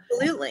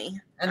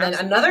 Absolutely. And then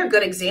another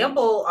good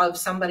example of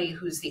somebody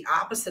who's the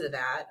opposite of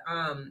that,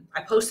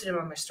 I posted him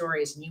on my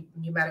stories, and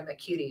you met him at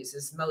Cuties,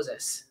 is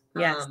Moses.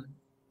 Yes.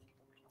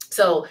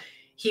 So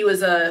he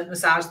was a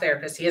massage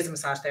therapist. He is a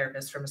massage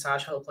therapist for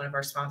Massage Hope, one of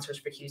our sponsors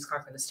for Cuties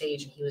Conquering the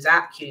Stage. And he was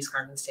at Cuties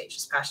Conquering the Stage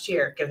this past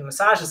year, giving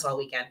massages all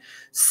weekend.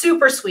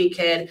 Super sweet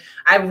kid.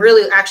 I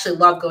really actually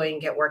love going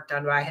and get work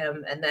done by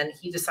him. And then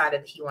he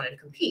decided that he wanted to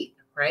compete,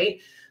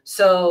 right?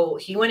 So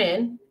he went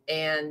in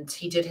and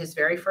he did his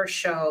very first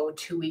show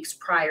 2 weeks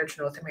prior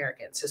to North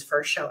Americans, his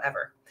first show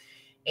ever.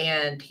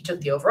 And he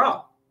took the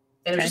overall.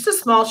 And it was just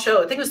a small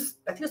show. I think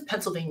it was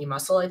Pennsylvania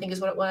Muscle, I think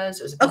is what it was.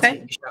 It was a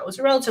Pennsylvania show. It was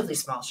a relatively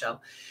small show.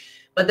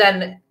 But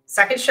then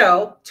second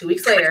show, 2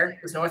 weeks later,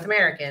 was North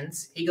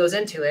Americans. He goes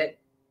into it,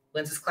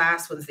 wins his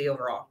class, wins the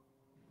overall.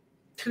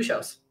 2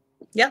 shows.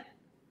 Yep.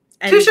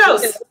 And 2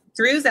 shows.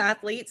 Drew's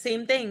athlete,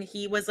 same thing.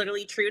 He was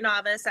literally true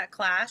novice at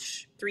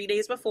Clash 3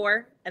 days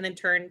before and then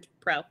turned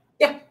pro.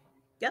 Yeah.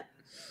 Yep.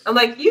 I'm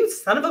like, you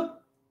son of a.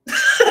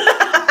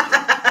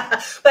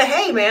 But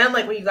hey, man,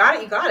 like when you got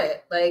it, you got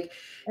it. Like,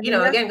 you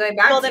know, again, going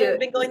back people to that have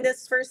been going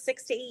this for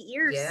 6 to 8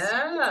 years.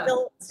 Yeah.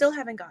 Still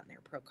haven't gotten their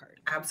pro card.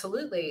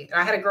 Absolutely. And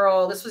I had a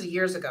girl, this was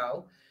years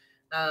ago,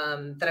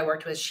 that I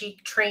worked with. She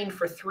trained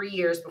for 3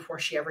 years before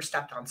she ever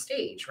stepped on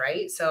stage,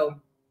 right? So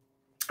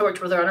I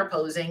worked with her on her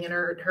posing and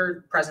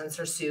her presence,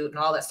 her suit, and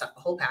all that stuff,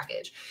 the whole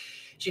package.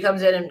 She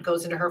comes in and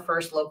goes into her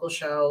first local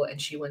show,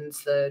 and she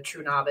wins the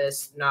true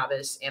novice,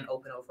 and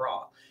open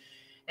overall.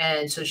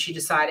 And so she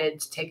decided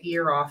to take a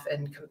year off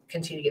and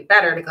continue to get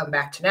better to come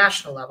back to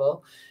national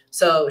level.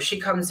 So she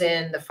comes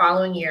in the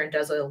following year and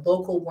does a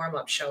local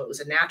warm-up show. It was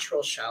a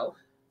natural show.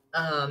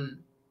 And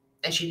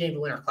she didn't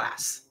even win her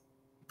class.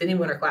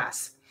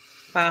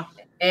 Wow.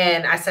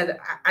 And I said,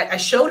 I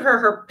showed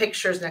her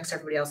pictures next to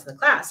everybody else in the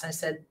class. And I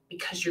said,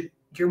 because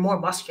you're more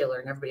muscular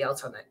than everybody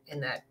else in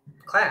that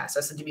class.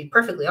 I said, to be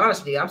perfectly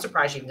honest with you, I'm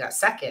surprised you even got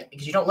second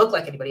because you don't look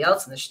like anybody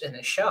else in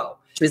this show.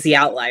 She was the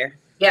outlier.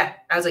 Yeah.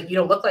 I was like, you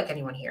don't look like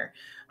anyone here.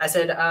 I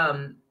said,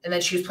 and then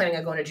she was planning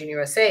on going to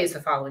Junior USA's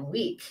the following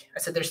week. I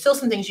said, there's still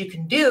some things you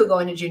can do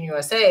going to Junior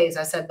USA's.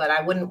 I said, but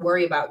I wouldn't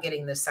worry about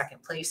getting this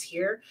second place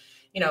here.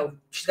 You know,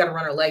 she's got to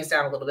run her legs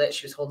down a little bit.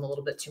 She was holding a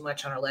little bit too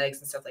much on her legs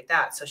and stuff like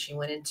that. So she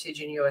went into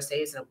Junior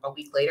USA's, and a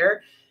week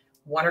later,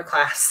 won her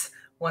class,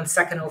 won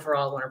second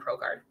overall, won her pro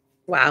card.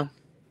 Wow.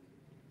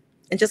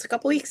 In just a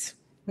couple weeks.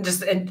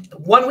 Just in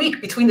 1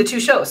 week between the two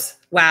shows.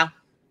 Wow.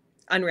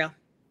 Unreal.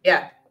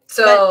 Yeah.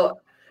 So,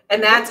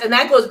 and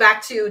that goes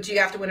back to, do you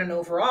have to win an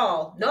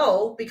overall?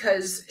 No,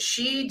 because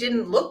she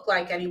didn't look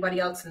like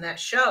anybody else in that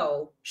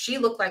show. She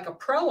looked like a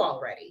pro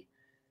already.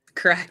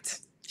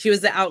 Correct. She was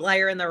the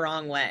outlier in the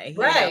wrong way.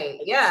 Right.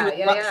 You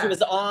know? She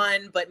was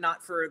on, but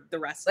not for the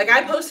rest like of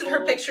I posted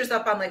her pictures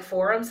up on like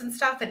forums and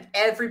stuff, and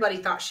everybody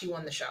thought she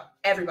won the show.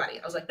 Everybody.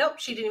 I was like, nope,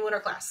 she didn't even win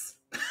her class.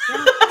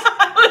 Yeah.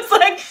 It's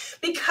like,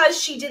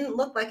 because she didn't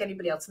look like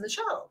anybody else in the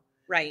show.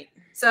 Right.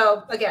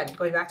 So again,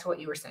 going back to what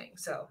you were saying.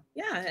 So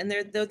yeah, and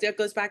there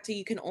goes back to,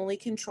 you can only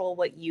control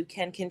what you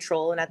can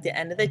control, and at the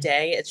end of the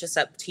day, it's just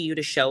up to you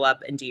to show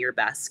up and do your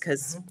best,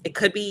 because it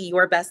could be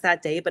your best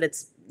that day, but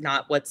it's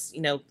not what's,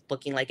 you know,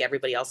 looking like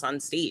everybody else on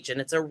stage. And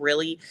it's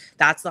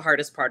that's the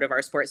hardest part of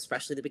our sport,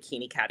 especially the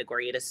bikini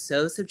category. It is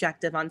so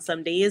subjective on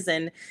some days,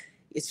 and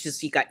it's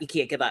just, you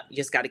can't give up. You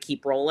just got to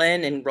keep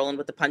rolling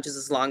with the punches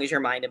as long as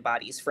your mind and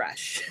body is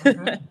fresh.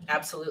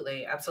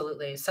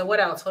 Absolutely. So what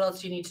else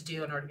do you need to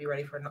do in order to be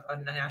ready for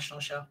a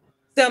national show?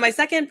 So my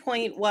second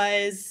point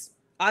was,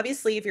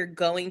 obviously, if you're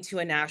going to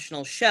a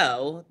national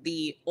show,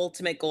 the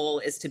ultimate goal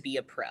is to be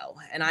a pro.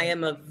 And I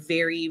am a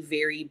very,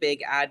 very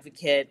big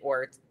advocate,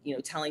 or, you know,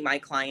 telling my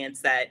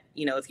clients that,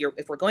 you know,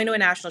 if we're going to a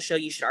national show,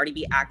 you should already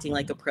be acting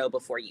like a pro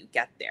before you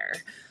get there.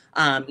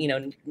 You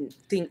know,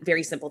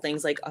 very simple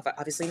things like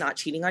obviously not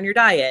cheating on your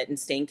diet and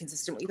staying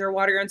consistent with your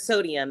water and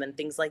sodium and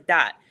things like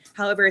that.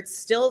 However, it's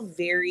still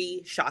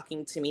very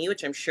shocking to me,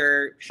 which I'm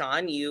sure,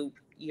 Shawn,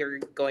 you're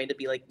going to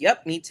be like,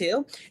 yep, me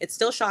too. It's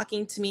still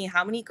shocking to me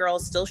how many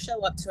girls still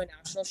show up to a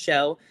national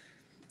show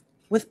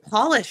with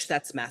polish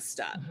that's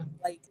messed up.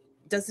 Like,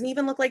 doesn't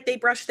even look like they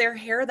brushed their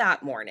hair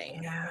that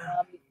morning.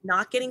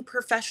 Not getting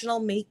professional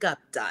makeup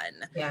done.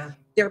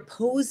 They're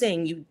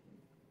posing. You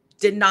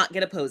did not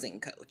get a posing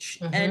coach.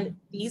 And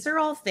these are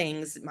all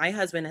things my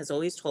husband has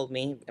always told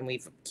me, and we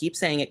keep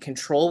saying it,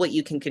 control what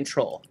you can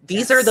control.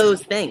 These are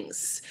those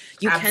things.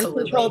 You can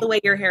control the way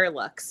your hair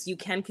looks. You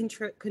can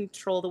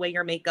control the way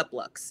your makeup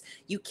looks.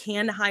 You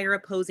can hire a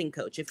posing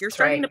coach. If you're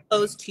starting to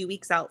pose 2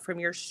 weeks out from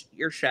your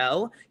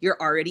show, you're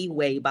already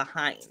way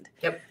behind.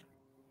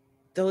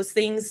 Those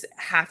things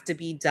have to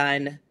be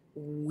done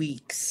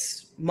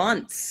weeks,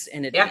 months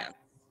in advance.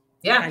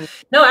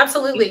 No,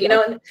 absolutely. You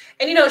know,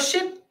 and you know,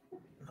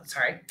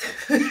 sorry.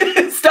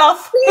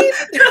 Stuff.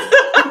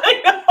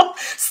 I know.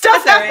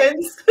 Stuff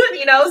happens. Right.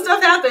 You know,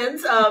 stuff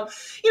happens.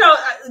 You know,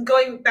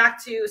 going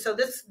back to, so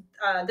this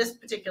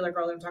particular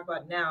girl that I'm talking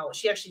about now,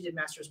 she actually did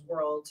Masters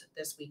World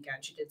this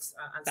weekend. She did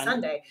on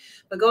Sunday.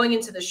 But going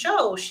into the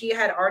show, she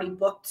had already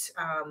booked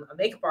a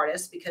makeup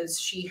artist because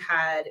she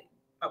had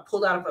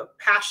pulled out of a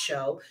past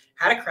show,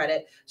 had a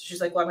credit. So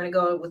she's like, well, I'm going to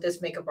go with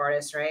this makeup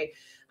artist, right?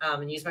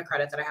 And use my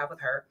credit that I have with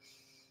her.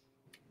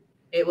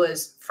 It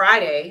was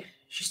Friday.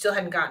 She still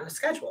hadn't gotten a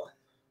schedule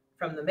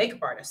from the makeup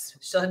artist.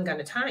 Still hadn't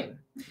gotten a time.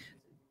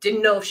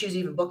 Didn't know if she was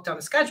even booked on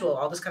the schedule,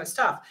 all this kind of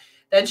stuff.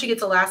 Then she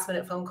gets a last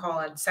minute phone call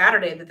on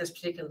Saturday that this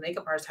particular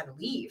makeup artist had to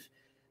leave.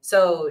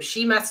 So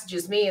she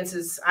messages me and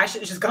says, I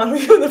should have just gone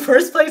with you in the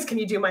first place. Can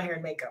you do my hair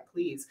and makeup,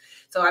 please?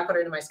 So I put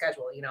her into my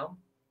schedule, you know.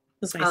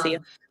 That's nice of you.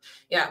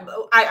 Yeah.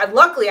 I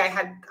luckily I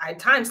had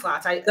time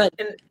slots. And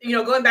you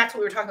know, going back to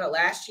what we were talking about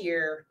last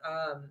year,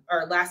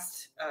 or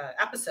last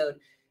episode,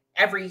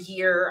 every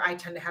year I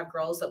tend to have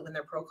girls that win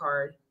their pro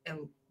card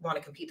and want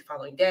to compete the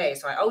following day.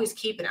 So I always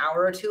keep an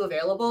hour or two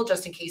available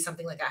just in case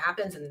something like that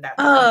happens. And that.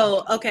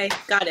 Oh, okay.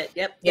 Got it.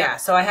 Yep. Yeah.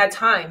 So I had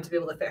time to be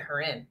able to fit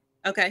her in.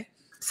 Okay.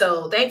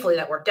 So thankfully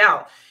that worked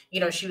out. You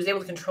know, she was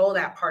able to control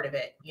that part of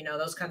it, you know,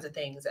 those kinds of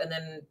things. And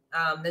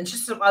then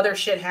just some other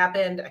shit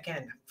happened.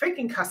 Again,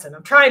 freaking cussing.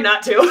 I'm trying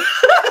not to.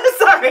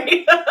 So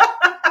Sorry.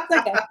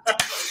 Okay.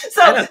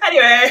 So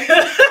anyway,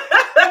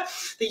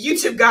 the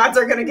YouTube gods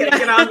are gonna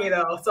get on me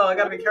though, so I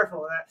gotta be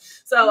careful with that.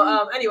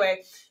 So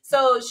anyway,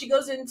 so she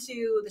goes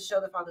into the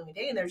show the following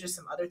day, and there's just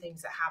some other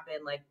things that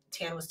happened. Like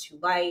tan was too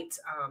light.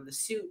 The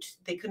suit,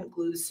 they couldn't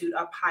glue the suit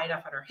up high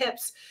enough on her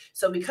hips.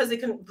 So because they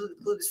couldn't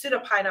glue the suit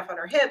up high enough on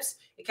her hips,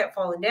 it kept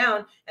falling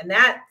down, and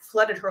that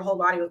flooded her whole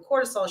body with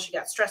cortisol. She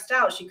got stressed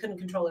out. She couldn't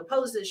control her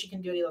poses. She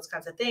couldn't do any of those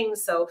kinds of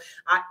things. So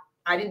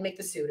I didn't make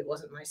the suit. It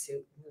wasn't my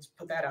suit. Let's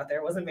put that out there.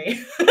 It wasn't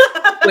me.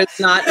 It was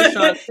not a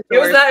Shawn. It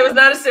was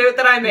not a suit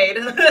that I made.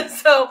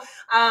 So,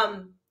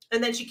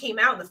 and then she came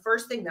out, and the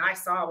first thing that I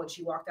saw when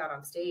she walked out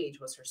on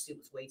stage was her suit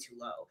was way too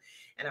low.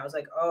 And I was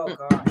like, oh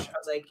gosh. I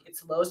was like,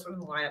 it's the lowest one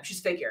in the lineup. She's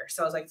figure.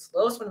 So I was like, it's the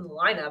lowest one in the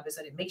lineup is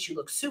that it makes you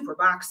look super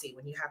boxy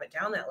when you have it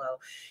down that low.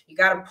 You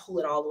got to pull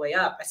it all the way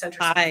up. I sent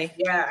her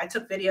I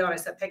took video and I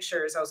sent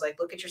pictures. I was like,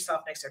 look at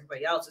yourself next to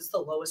everybody else. It's the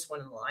lowest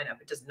one in the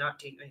lineup. It does not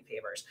do you any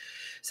favors.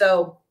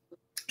 So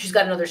she's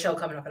got another show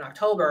coming up in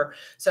October.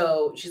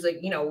 So she's like,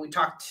 we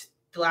talked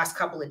the last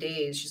couple of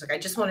days. She's like, I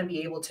just want to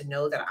be able to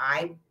know that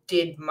I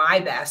did my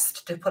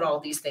best to put all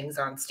these things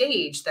on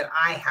stage that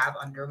I have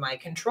under my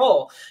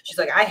control. She's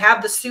like, I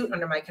have the suit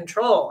under my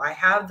control. I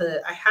have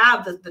the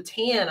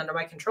tan under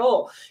my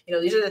control.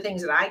 These are the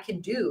things that I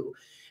can do.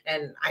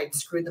 And I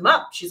screwed them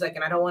up. She's like,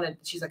 and I don't want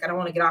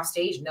to get off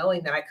stage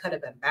knowing that I could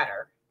have been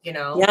better,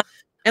 Yeah.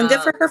 And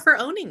good for her for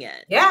owning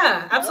it.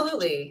 Yeah,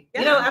 absolutely.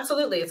 Yeah.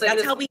 Absolutely. It's like,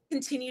 that's how we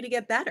continue to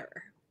get better.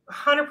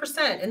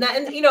 100%. And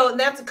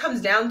that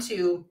comes down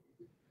to,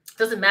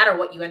 doesn't matter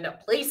what you end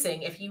up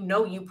placing if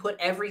you put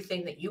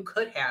everything that you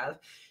could have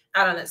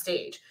out on that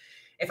stage.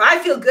 If I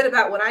feel good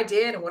about what I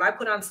did and what I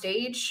put on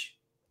stage,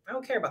 I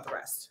don't care about the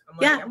rest. I'm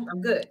like,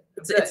 I'm good.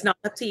 It's not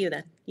up to you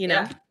then,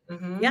 Yeah.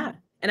 Mm-hmm. Yeah.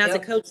 And as a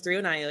coach, Drew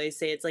and I always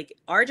say, it's like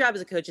our job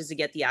as a coach is to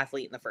get the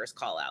athlete in the first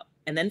call out.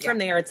 And then from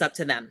there, it's up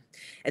to them.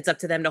 It's up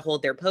to them to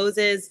hold their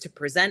poses, to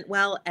present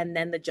well, and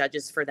then the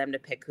judges for them to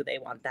pick who they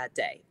want that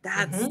day.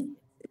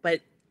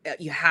 But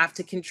you have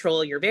to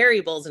control your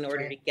variables in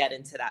order to get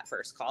into that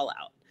first call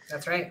out.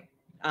 That's right.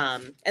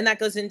 And that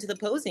goes into the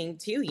posing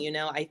too.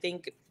 I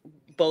think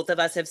both of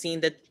us have seen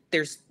that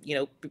there's,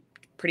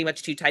 pretty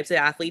much two types of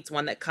athletes,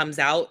 one that comes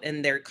out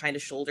and their kind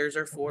of shoulders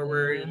are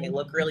forward and they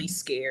look really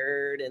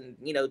scared and,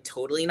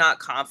 totally not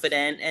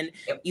confident. And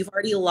you've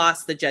already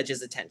lost the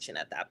judge's attention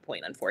at that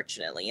point,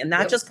 unfortunately. And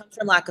that just comes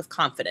from lack of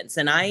confidence.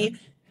 And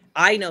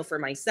I know for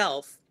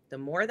myself, the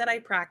more that I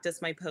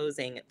practice my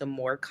posing, the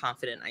more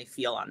confident I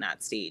feel on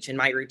that stage in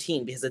my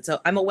routine, because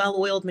I'm a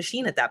well-oiled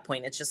machine at that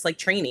point. It's just like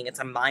training. It's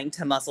a mind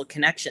to muscle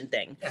connection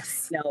thing.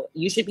 Yes.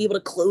 You should be able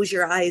to close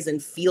your eyes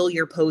and feel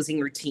your posing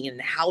routine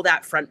and how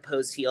that front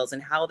pose feels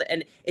and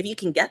and if you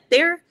can get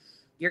there,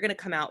 you're going to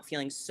come out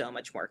feeling so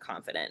much more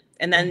confident.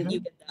 And then you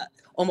get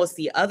almost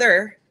the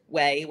other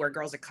way where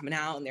girls are coming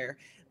out and they're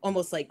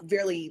almost like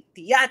really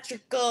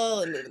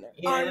theatrical and moving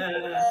their arms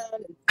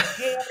around and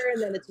hair,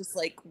 and then it's just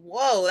like,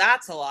 whoa,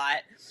 that's a lot.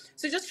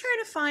 So just trying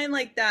to find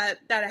like that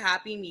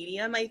happy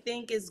medium, I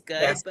think, is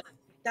good. Yes. But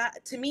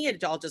that, to me,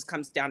 it all just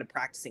comes down to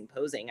practicing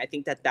posing. I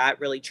think that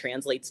really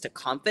translates to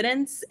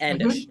confidence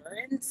and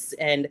assurance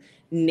and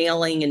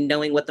nailing and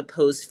knowing what the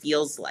pose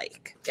feels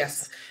like.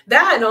 Yes,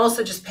 that, and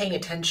also just paying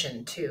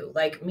attention too,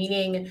 like,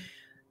 meaning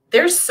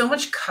there's so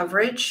much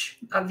coverage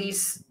of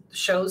these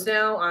shows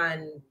now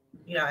on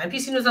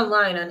NPC News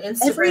Online, on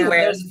Instagram.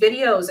 Everywhere. There's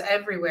videos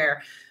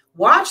everywhere.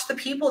 Watch the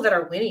people that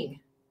are winning.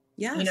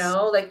 Yes.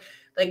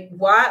 Like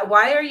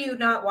why are you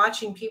not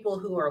watching people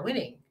who are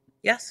winning?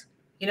 Yes.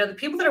 The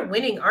people that are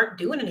winning aren't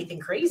doing anything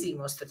crazy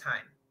most of the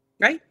time.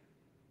 Right.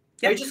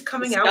 They're just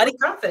coming out with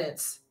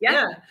confidence.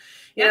 Yeah.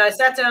 I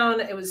sat down.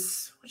 It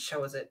was, what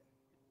show was it?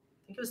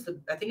 I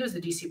think it was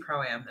the DC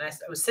Pro Am. And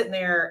I was sitting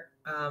there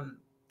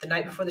the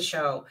night before the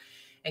show.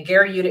 And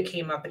Gary Udick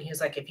came up and he was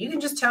like, if you can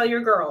just tell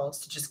your girls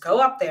to just go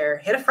up there,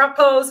 hit a front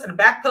pose and a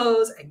back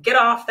pose and get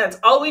off, that's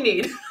all we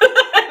need. And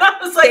I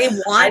was like,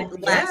 they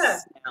want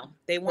less now.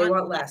 They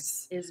want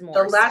less is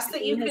more. The less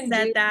that you can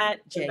said do, that.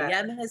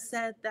 JM has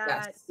said that.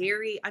 Yes.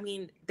 Gary,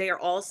 they are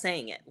all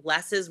saying it.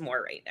 Less is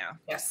more right now.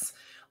 Yes.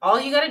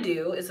 All you got to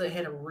do is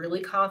hit a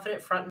really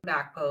confident front and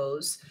back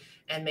pose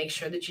and make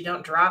sure that you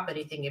don't drop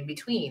anything in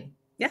between.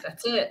 Yeah.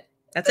 That's it.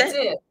 That's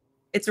it.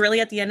 It's really,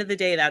 at the end of the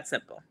day, that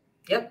simple.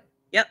 Yep.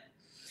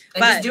 And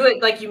but, just do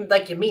it like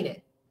you mean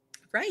it.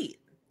 Right.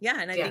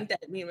 Yeah. And I think that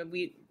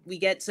we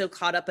get so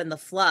caught up in the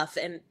fluff,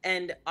 and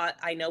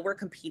I know we're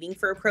competing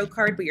for a pro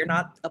card, but you're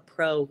not a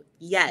pro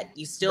yet.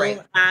 You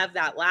still have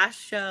that last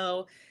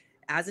show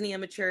as an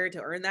amateur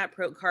to earn that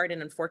pro card.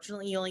 And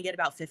unfortunately, you only get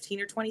about 15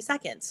 or 20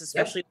 seconds,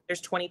 especially if there's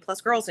 20 plus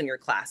girls in your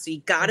class. So you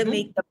got to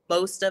make the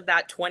most of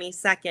that 20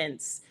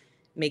 seconds,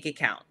 make it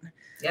count.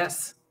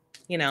 Yes.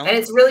 And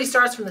it really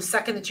starts from the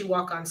second that you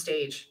walk on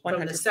stage. 100%.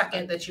 From the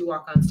second that you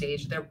walk on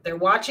stage, they're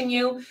watching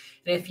you, and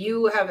if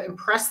you have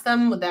impressed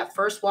them with that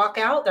first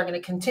walkout, they're going to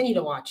continue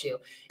to watch you.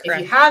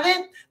 Correct. If you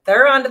haven't,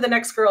 they're on to the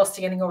next girl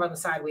standing over on the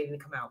side waiting to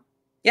come out.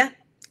 Yeah,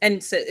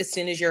 and so as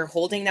soon as you're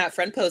holding that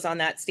front pose on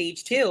that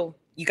stage too,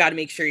 you got to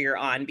make sure you're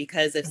on,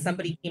 because if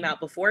somebody came out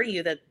before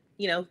you that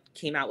you know,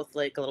 came out with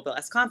like a little bit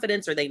less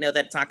confidence, or they know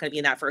that it's not going to be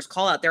in that first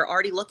call out, they're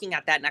already looking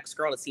at that next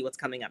girl to see what's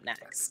coming up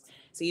next.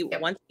 So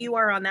once you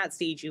are on that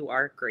stage, you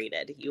are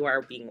graded. You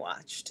are being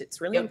watched. It's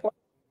really important.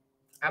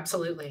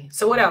 Absolutely.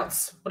 So what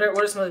else? What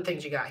are some other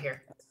things you got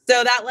here?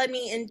 So that led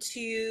me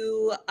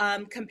into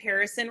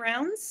comparison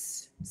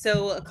rounds.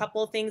 So a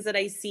couple of things that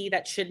I see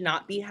that should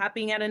not be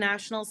happening at a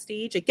national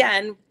stage.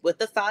 Again, with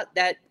the thought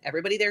that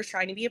everybody there is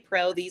trying to be a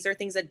pro. These are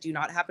things that do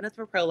not happen at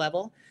the pro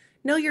level.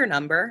 Know your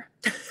number.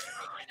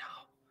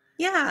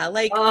 Yeah,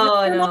 like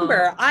know your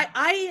number.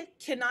 I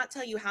cannot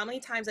tell you how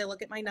many times I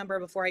look at my number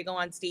before I go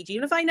on stage.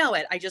 Even if I know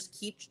it, I just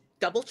keep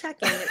double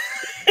checking.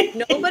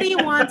 Nobody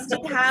wants to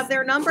have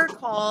their number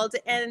called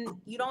and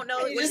you don't know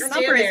what your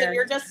number is and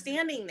you're just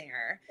standing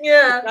there.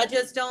 Yeah. I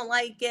just don't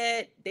like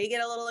it. They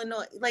get a little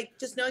annoyed. Like,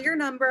 just know your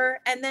number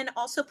and then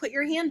also put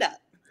your hand up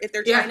if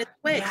they're trying to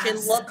switch and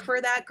look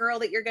for that girl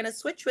that you're going to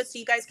switch with so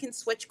you guys can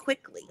switch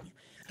quickly.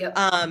 Yep.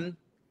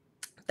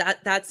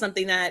 That's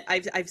something that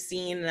I've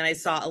seen and I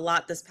saw a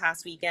lot this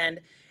past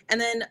weekend.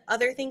 And then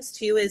other things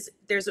too is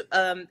there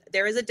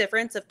is a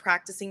difference of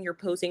practicing your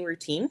posing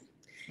routine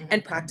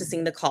and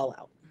practicing the call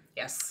out.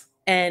 Yes.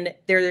 And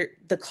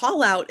the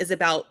call out is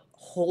about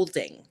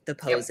holding the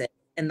poses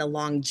and the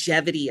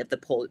longevity of the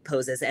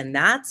poses. And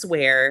that's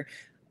where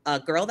a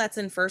girl that's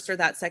in first or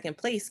that second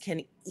place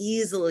can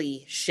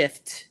easily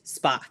shift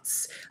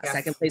spots. A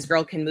second place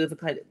girl can move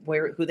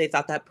who they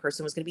thought that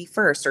person was going to be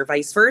first or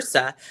vice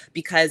versa,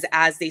 because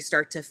as they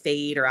start to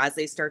fade or as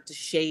they start to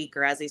shake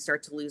or as they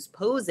start to lose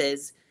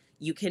poses,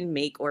 you can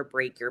make or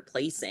break your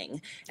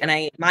placing.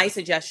 And my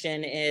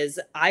suggestion is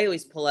I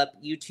always pull up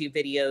YouTube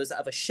videos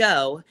of a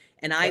show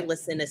and I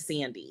listen to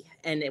Sandy.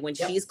 And when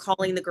she's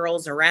calling the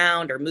girls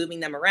around or moving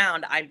them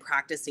around, I'm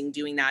practicing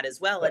doing that as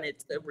well. And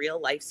it's a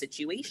real life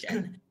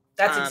situation.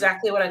 That's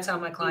exactly what I tell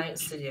my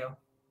clients to do.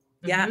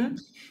 Yeah.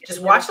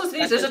 Just watch those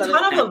videos. There's a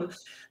ton of them.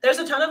 There's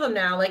a ton of them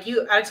now. Like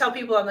I tell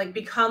people, I'm like,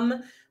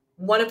 become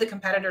one of the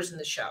competitors in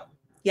the show.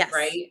 Yes.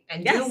 Right.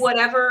 And do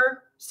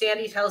whatever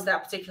Sandy tells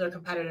that particular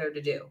competitor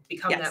to do.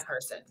 Become that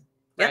person.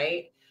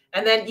 Right.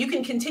 And then you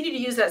can continue to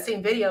use that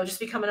same video, just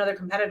become another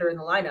competitor in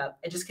the lineup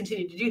and just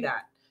continue to do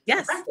that.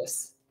 Yes.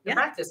 Practice.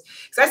 Practice.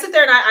 Because I sit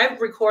there and I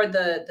record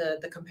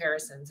the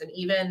comparisons, and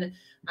even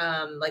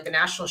like the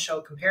national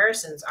show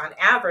comparisons on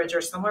average are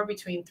somewhere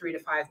between 3 to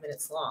 5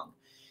 minutes long.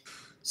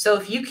 So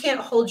if you can't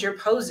hold your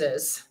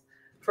poses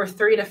for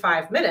 3 to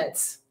 5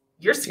 minutes,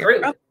 you're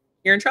screwed.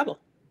 You're in trouble.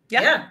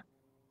 Yeah.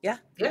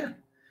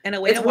 And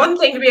it's one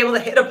thing to be able to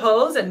hit a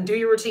pose and do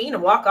your routine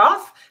and walk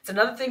off. It's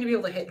another thing to be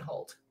able to hit and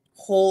hold.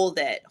 Hold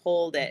it.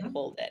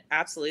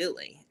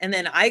 Absolutely. And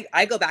then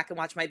I go back and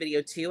watch my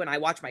video too. And I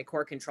watch my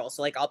core control.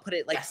 So like, I'll put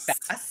it like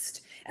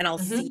fast and I'll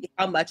see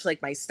how much like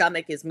my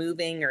stomach is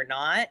moving or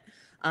not.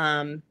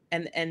 And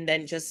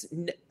then just,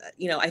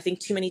 you know, I think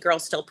too many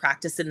girls still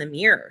practice in the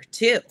mirror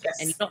too.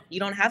 And you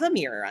don't have a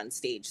mirror on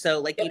stage. So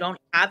like, you don't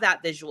have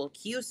that visual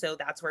cue. So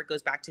that's where it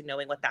goes back to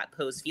knowing what that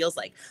pose feels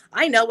like.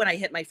 I know when I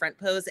hit my front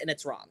pose and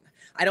it's wrong.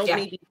 I don't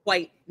maybe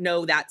quite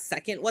know that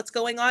second what's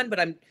going on, but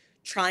I'm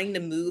trying to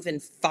move and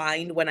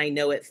find when I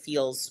know it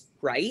feels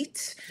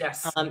right.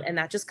 And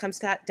that just comes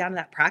down to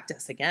that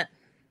practice again.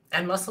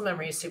 And muscle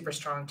memory is super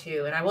strong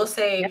too. And I will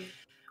say,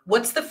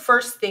 what's the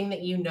first thing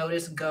that you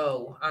notice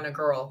go on a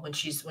girl when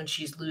she's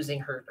losing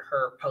her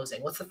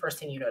posing? What's the first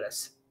thing you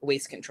notice?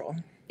 Waist control.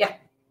 Yeah.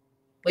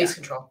 Waist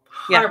control.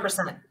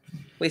 100%.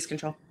 Waist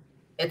control.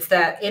 It's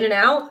that in and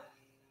out.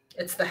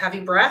 It's the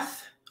heavy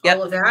breath.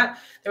 All of that.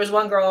 There was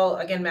one girl,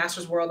 again,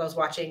 Masters World, I was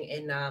watching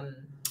in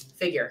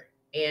figure,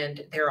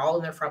 and they're all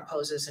in their front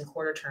poses and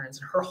quarter turns,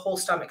 and her whole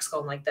stomach's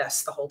going like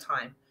this the whole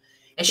time.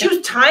 And she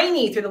was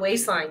tiny through the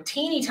waistline,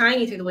 teeny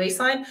tiny through the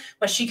waistline,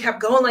 but she kept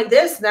going like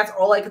this, and that's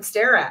all I could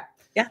stare at.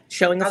 Yeah,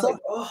 showing the floor.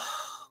 Like, oh,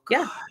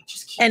 God,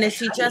 and if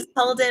she just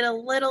held it a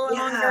little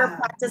longer,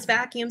 practice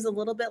vacuums a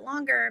little bit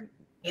longer,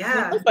 who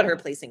knows what her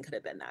placing could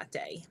have been that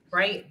day.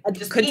 Right.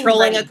 Just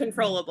controlling a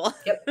controllable.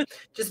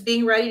 Just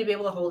being ready to be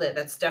able to hold it.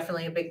 That's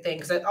definitely a big thing.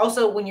 Because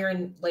also when you're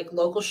in like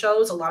local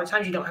shows, a lot of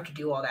times you don't have to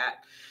do all that.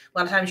 A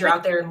lot of times you're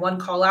out there in one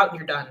call out and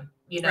you're done,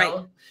 you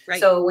know?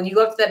 Right. So when you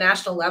go up to the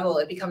national level,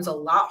 it becomes a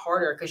lot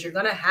harder because you're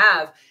going to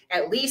have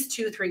at least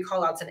 2-3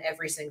 call outs in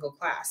every single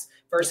class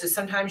versus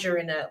sometimes you're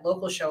in a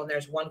local show and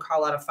there's one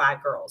call out of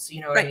 5 girls.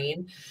 You know what I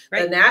mean?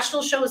 The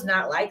national show is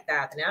not like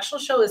that. The national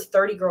show is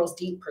 30 girls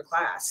deep per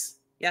class.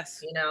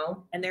 Yes. You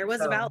know, and there was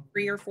about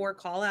 3 or 4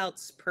 call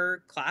outs per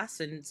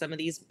class in some of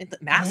these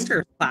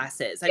master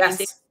classes. I mean,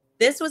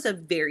 this was a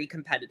very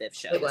competitive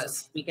show. It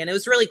was weekend. It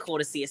was really cool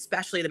to see,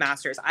 especially the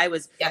masters. I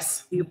was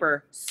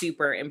super,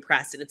 super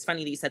impressed. And it's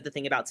funny that you said the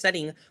thing about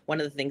studying. One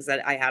of the things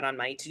that I had on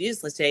my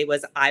to-dos list today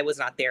was I was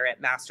not there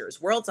at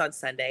Masters Worlds on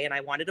Sunday, and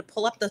I wanted to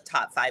pull up the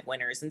top 5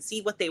 winners and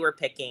see what they were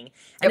picking.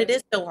 And it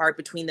is so hard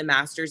between the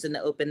masters and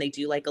the open. They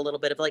do like a little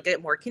bit of like a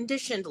more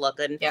conditioned look,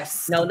 and in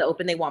the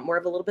open they want more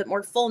of a little bit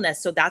more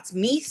fullness. So that's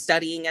me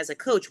studying as a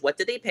coach. What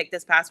did they pick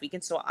this past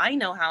weekend? So I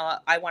know how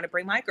I want to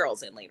bring my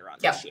girls in later on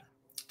this year.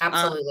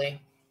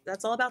 Absolutely.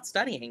 that's all about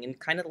studying and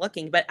kind of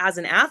looking. But as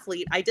an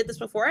athlete, I did this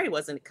before I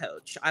wasn't a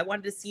coach. I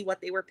wanted to see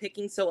what they were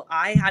picking. So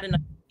I had an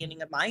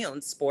understanding of my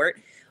own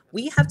sport.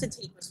 We have to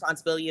take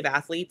responsibility of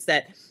athletes,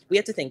 that we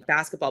have to think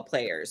basketball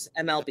players,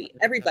 MLB,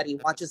 everybody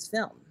watches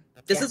film.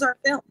 This is our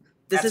film.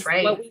 This is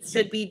what we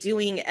should be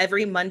doing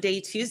every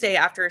Monday, Tuesday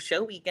after a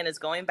show weekend, is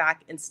going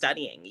back and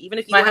studying. Even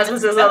if you my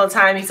husband says all the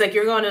time, he's like,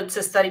 "You're going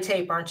to study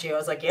tape, aren't you?" I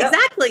was like, "Yeah,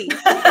 exactly."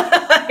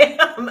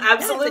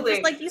 Absolutely.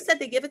 Just like you said,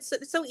 they give it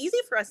so easy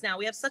for us now.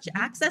 We have such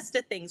access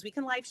to things. We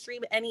can live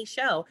stream any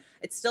show.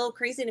 It's still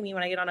crazy to me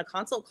when I get on a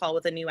consult call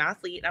with a new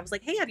athlete and I was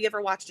like, "Hey, have you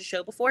ever watched a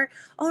show before?"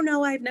 "Oh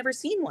no, I've never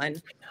seen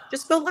one."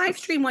 Just go live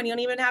stream one. You don't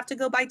even have to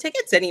go buy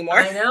tickets anymore.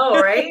 I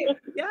know, right?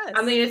 Yes.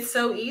 I mean, it's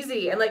so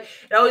easy. And like,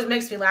 it always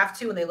makes me laugh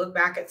too when they look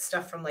back at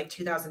stuff from like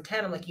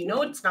 2010. I'm like,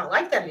 it's not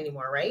like that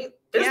anymore, right?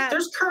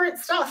 There's current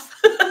stuff.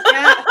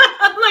 Yeah.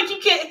 Like, you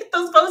can't hit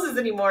those poses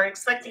anymore and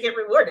expect to get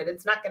rewarded.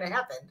 It's not going to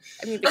happen.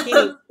 I mean,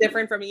 bikini is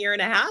different from a year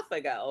and a half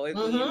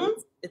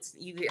ago. It's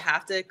you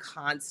have to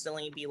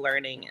constantly be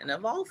learning and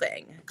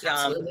evolving.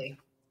 Absolutely.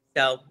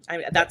 So I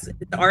mean, that's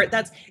art.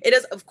 It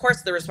is, of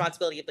course, the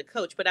responsibility of the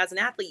coach, but as an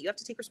athlete, you have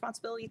to take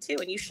responsibility too.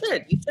 And you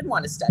should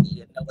want to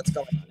study and know what's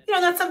going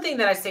on. That's something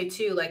that I say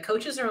too. Like,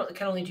 coaches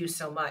can only do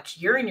so much.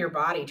 You're in your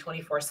body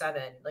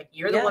 24/7. Like,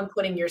 you're the one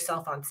putting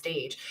yourself on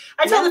stage.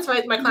 I tell this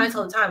to my clients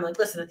all the time. Like,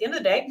 listen, at the end of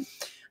the day,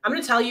 I'm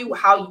going to tell you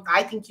how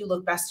I think you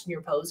look best in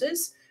your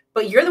poses,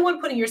 but you're the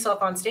one putting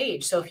yourself on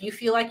stage. So if you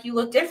feel like you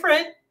look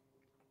different,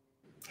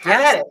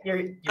 have at it.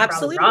 You're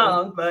absolutely probably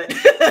wrong, but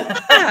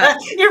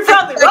you're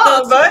probably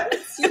wrong, but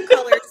suit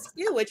colors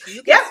too, which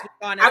you can speak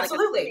on as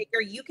absolutely. Like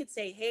or you could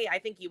say, "Hey, I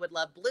think you would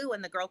love blue,"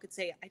 and the girl could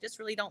say, "I just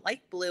really don't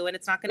like blue, and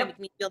it's not going to make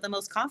me feel the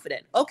most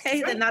confident."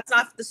 Okay, then that's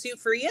not the suit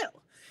for you.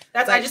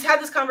 I just had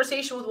this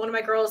conversation with one of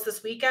my girls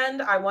this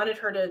weekend. I wanted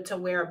her to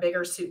wear a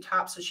bigger suit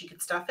top so she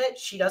could stuff it.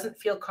 She doesn't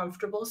feel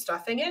comfortable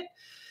stuffing it.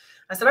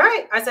 I said, all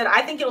right. I said,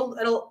 I think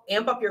it'll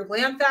amp up your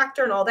glam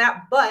factor and all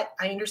that, but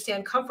I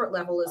understand comfort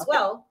level as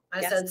well.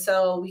 I said,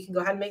 so we can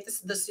go ahead and make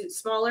the suit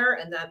smaller,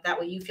 and that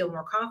way you feel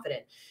more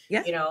confident.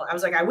 Yeah. I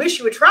was like, I wish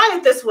you would try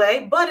it this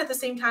way, but at the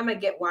same time, I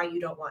get why you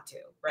don't want to.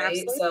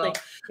 Right. Absolutely.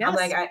 So I'm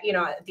like, at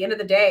the end of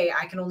the day,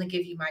 I can only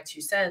give you my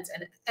 2 cents.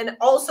 And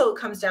also it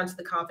comes down to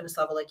the confidence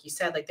level. Like you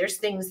said, like, there's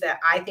things that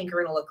I think are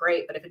going to look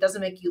great, but if it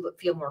doesn't make you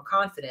feel more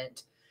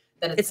confident,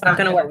 then it's not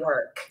going to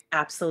work.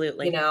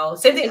 Absolutely.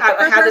 Same thing.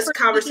 I had this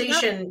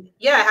conversation.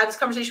 Yeah. I had this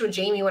conversation with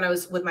Jamie when I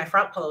was with my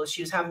front pose.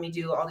 She was having me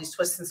do all these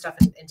twists and stuff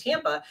in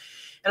Tampa.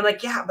 And I'm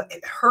like, yeah, but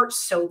it hurts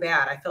so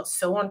bad. I felt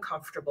so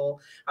uncomfortable.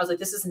 I was like,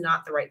 this is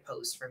not the right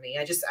pose for me.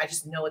 I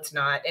just know it's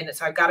not. And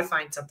so I've got to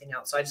find something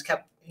else. So I just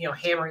kept,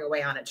 hammering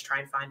away on it to try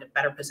and find a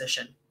better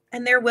position.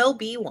 And there will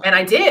be one. And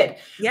I did.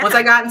 Yeah. Once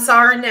I got and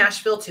saw her in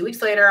Nashville 2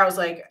 weeks later, I was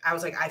like,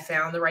 I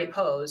found the right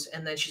pose.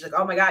 And then she's like,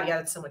 oh my God, yeah,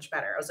 that's so much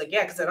better. I was like,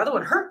 yeah, because that other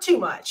one hurt too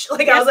much.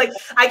 Like, I was like,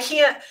 I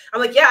can't.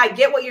 I'm like, yeah, I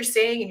get what you're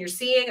saying and you're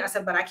seeing. I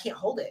said, but I can't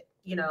hold it.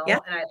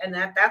 And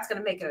that's going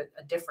to make a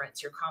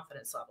difference. Your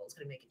confidence level is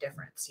going to make a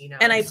difference,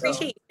 And I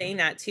appreciate you saying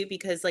that too,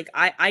 because like,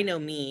 I know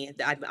me,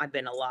 I've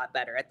been a lot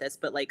better at this,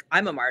 but like,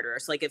 I'm a martyr.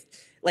 So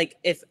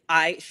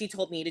if she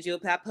told me to do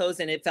that pose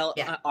and it felt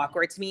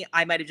awkward to me,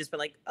 I might've just been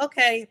like,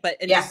 okay,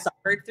 just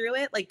suffered through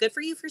it. Like, good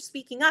for you for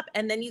speaking up.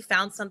 And then you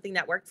found something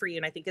that worked for you.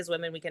 And I think as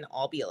women, we can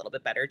all be a little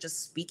bit better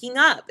just speaking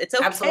up. It's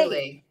okay.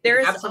 Absolutely.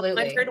 There's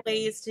 100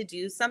 ways to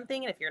do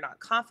something. And if you're not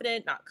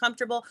confident, not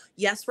comfortable,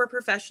 yes, we're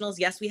professionals.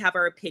 Yes, we have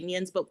our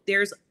opinions, but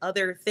there's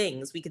other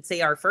things. We could say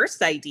our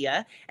first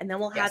idea, and then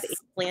we'll have a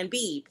plan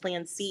B,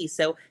 plan C.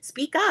 So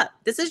speak up.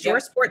 This is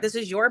your sport. This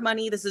is your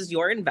money. This is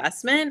your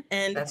investment.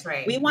 And that's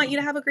right. We want you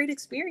to have a great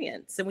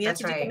experience, and we have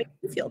to do what makes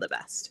you feel the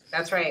best.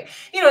 That's right.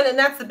 And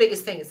that's the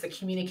biggest thing. It's the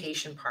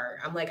communication part.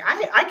 I'm like,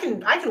 I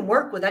can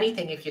work with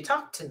anything if you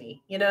talk to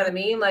me. You know what I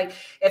mean? Like,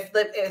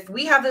 if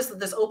we have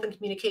this open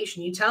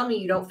communication, you tell me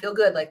you don't feel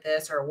good like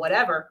this or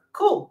whatever,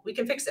 cool, we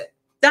can fix it.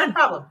 Done. No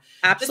problem.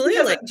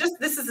 Absolutely.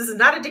 This is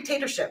not a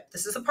dictatorship.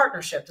 This is a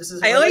partnership. This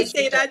is. I always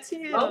say that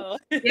too. Oh,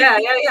 yeah.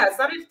 It's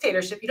not a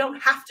dictatorship. You don't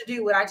have to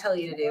do what I tell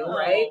you to do,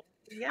 right?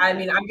 Yeah. I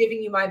mean, I'm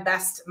giving you my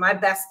best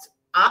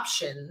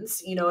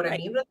options. You know what I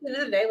mean? But at the end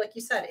of the day, like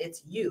you said,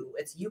 it's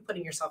you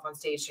putting yourself on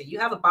stage. So you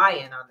have a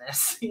buy-in on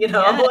this.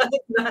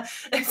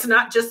 It's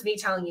not just me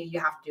telling you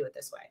have to do it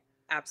this way.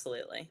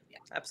 Absolutely. Yeah.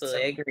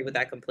 Absolutely. I agree with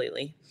that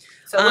completely.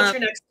 So what's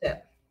your next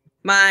tip?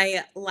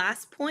 My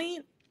last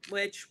point,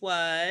 which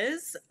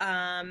was,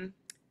 I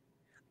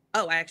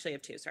actually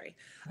have 2, sorry.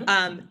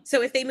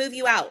 So if they move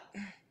you out,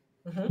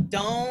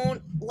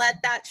 don't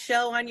let that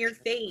show on your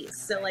face.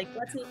 So like,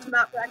 let's say you come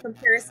out for that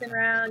comparison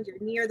round, you're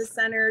near the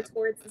center,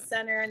 towards the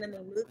center, and then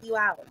they move you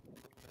out.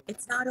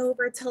 It's not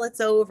over till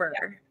it's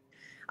over.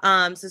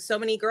 Yeah. So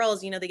many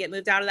girls, they get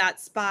moved out of that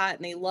spot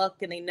and they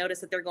look and they notice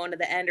that they're going to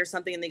the end or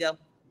something and they go,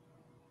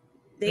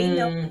 they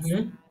know.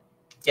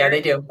 Yeah,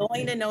 they do. They're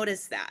going to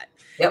notice that.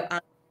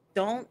 Yep.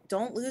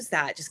 Don't lose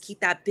that. Just keep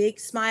that big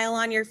smile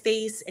on your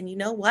face. And you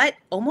know what?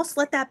 Almost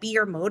let that be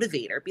your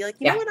motivator. Be like,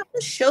 you know what? I'm going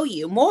to show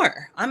you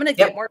more. I'm going to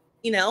get more,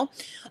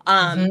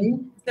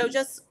 So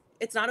just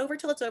it's not over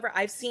till it's over.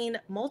 I've seen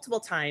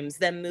multiple times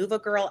them move a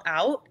girl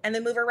out and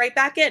then move her right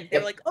back in.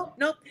 They're like, oh,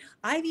 nope.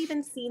 I've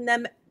even seen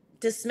them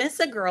dismiss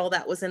a girl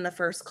that was in the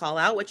first call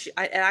out, which it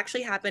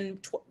actually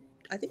happened.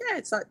 I think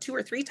I saw it 2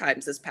 or 3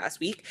 times this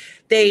past week.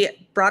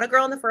 They brought a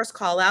girl in the first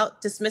call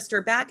out, dismissed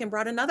her back, and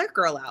brought another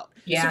girl out.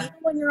 Yeah. So even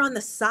when you're on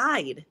the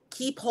side,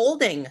 keep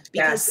holding,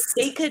 because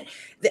they could.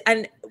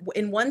 And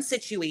in one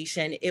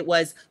situation, it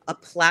was a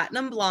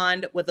platinum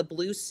blonde with a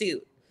blue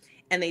suit,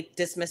 and they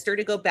dismissed her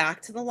to go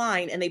back to the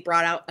line, and they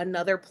brought out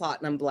another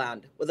platinum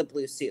blonde with a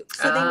blue suit.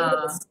 So they made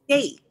a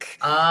mistake.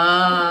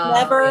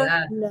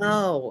 Never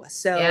know.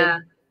 So.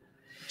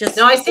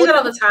 No, I see that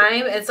all the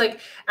time. It's like,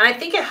 and I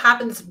think it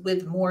happens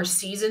with more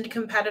seasoned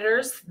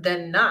competitors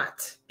than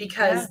not,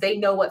 because they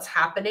know what's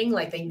happening.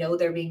 Like they know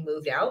they're being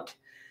moved out.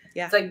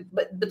 Yeah. It's like,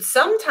 but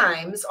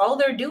sometimes all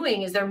they're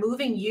doing is they're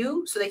moving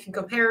you so they can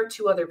compare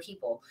to other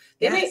people.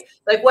 They may,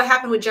 like what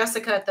happened with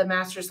Jessica at the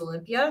Masters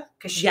Olympia,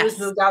 because she was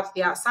moved out to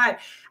the outside.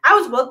 I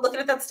was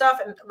looking at that stuff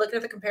and looking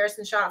at the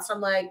comparison shots.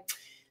 I'm like,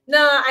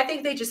 no, I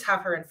think they just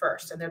have her in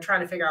first, and they're trying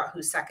to figure out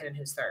who's second and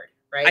who's third.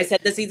 Right. I said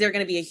this is either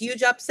going to be a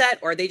huge upset,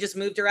 or they just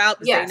moved her out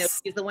because they know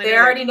she's the winner. They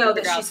already know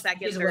that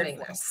she's winning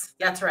this.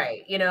 That's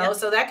right. You know,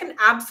 so that can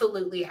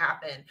absolutely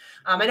happen.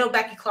 I know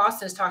Becky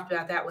Clausen has talked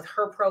about that with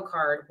her pro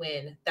card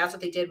win. That's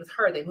what they did with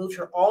her. They moved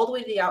her all the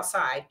way to the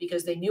outside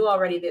because they knew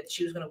already that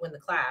she was going to win the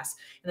class,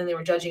 and then they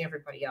were judging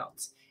everybody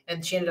else.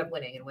 And she ended up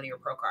winning and winning her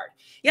pro card.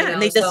 Yeah, you know?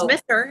 And they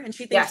dismissed her, and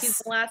she thinks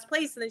she's in last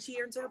place, and then she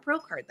earns her pro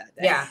card that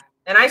day. Yeah.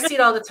 And I see it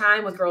all the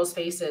time with girls'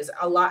 faces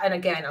a lot. And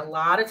again, a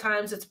lot of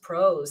times it's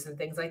pros and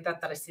things like that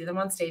I see them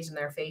on stage and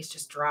their face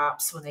just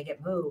drops when they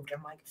get moved.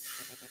 I'm like,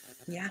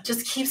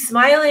 just keep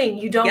smiling.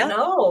 You don't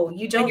know.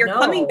 You don't know. And you're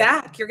coming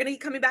back. You're going to be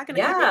coming back in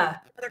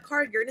another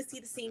card. You're going to see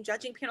the same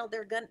judging panel.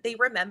 They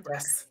remember.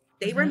 Yes.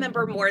 They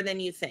remember more than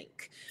you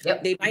think.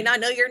 Yep. They might not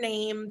know your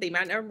name. They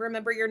might not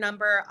remember your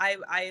number.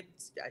 I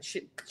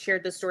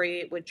shared the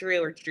story with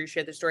Drew, or Drew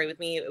shared the story with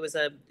me. It was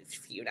a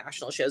few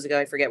national shows ago.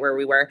 I forget where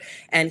we were.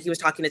 And he was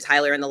talking to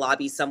Tyler in the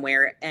lobby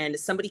somewhere. And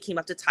somebody came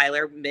up to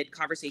Tyler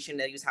mid-conversation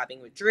that he was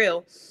having with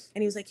Drew.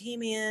 And he was like, hey,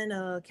 man,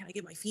 can I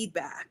get my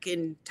feedback?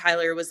 And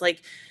Tyler was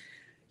like,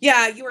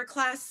 yeah, you were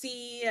class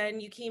C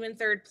and you came in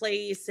 3rd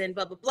place and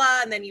blah, blah, blah.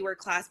 And then you were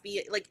class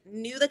B, like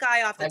knew the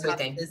guy off the top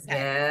of his head.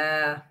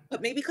 Yeah.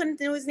 But maybe couldn't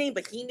know his name,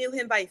 but he knew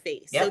him by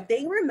face. Yep. So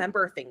they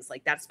remember things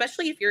like that,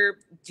 especially if you're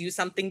do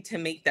something to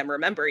make them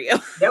remember you.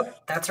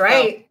 Yep. That's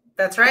right.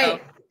 That's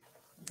right.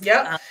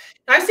 Yep.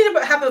 I've seen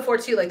it happen before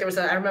too. Like there was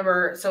I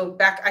remember, so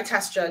back, I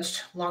test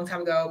judged a long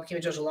time ago, became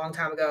a judge a long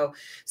time ago.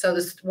 So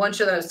this one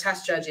show that I was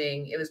test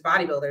judging, it was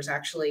bodybuilders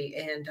actually.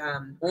 And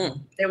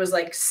there was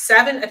like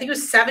 7, I think it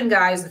was 7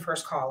 guys in the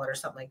first call or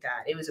something like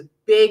that. It was a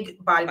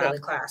big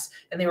bodybuilding class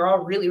and they were all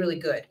really, really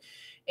good.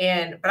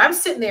 But I'm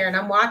sitting there and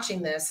I'm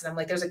watching this and I'm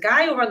like, there's a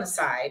guy over on the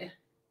side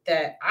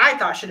that I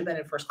thought should have been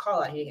in first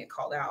call out. He didn't get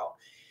called out.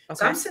 Okay.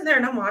 So I'm sitting there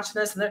and I'm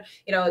watching this, and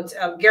it's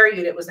Gary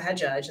Udit was the head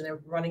judge, and they're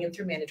running him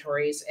through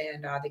mandatories,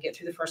 and they get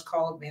through the first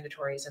call of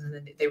mandatories, and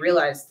then they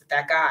realize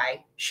that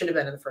guy should have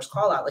been in the first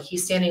call out. Like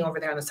he's standing over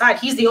there on the side.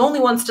 He's the only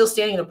one still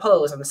standing in a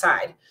pose on the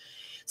side.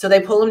 So they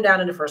pull him down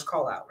into first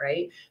call out,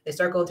 right? They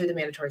start going through the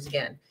mandatories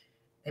again.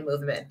 They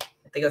move him in.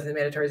 They go through the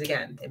mandatories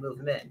again. They move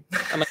him in.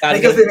 Oh my God.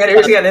 They go through the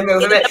mandatories again. They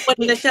move him in.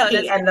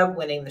 He ended up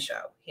winning the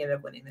show. He ended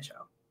up winning the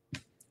show.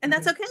 And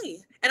that's okay.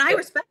 And I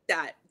respect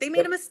that. They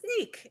made a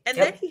mistake. And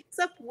then he ends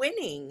up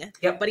winning.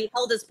 Yep. But he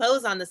held his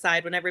pose on the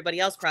side when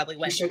everybody else probably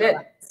went. He sure did.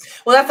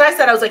 Well, that's what I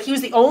said. I was like, he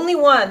was the only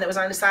one that was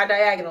on the side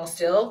diagonal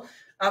still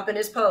up in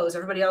his pose.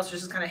 Everybody else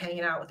was just kind of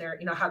hanging out with their,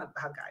 you know, how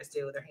guys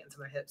do with their hands on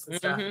their hips and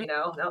stuff, you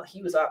know. No,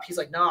 he was up. He's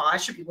like, no, I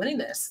should be winning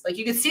this. Like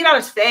you could see it on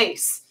his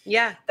face.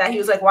 Yeah. That he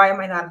was like, why am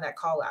I not in that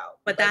call out?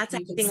 But that's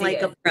acting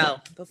like a pro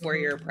before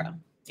you're a pro.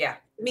 Yeah.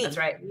 That's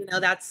right. You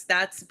know,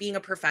 that's being a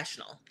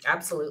professional.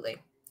 Absolutely.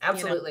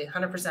 Absolutely.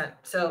 100%.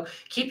 So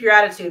keep your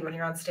attitude when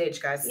you're on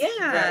stage, guys.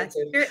 Yeah.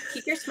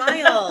 Keep your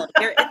smile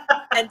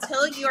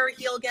until your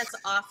heel gets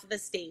off the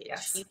stage.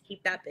 Yes. You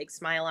keep that big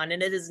smile on,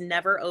 and it is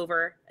never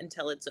over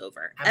until it's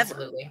over.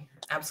 Absolutely. Ever.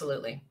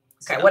 Absolutely.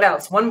 Okay. So, what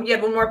else? You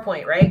had one more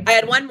point, right? I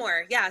had one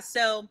more. Yeah.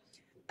 So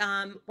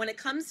when it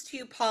comes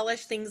to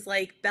polish things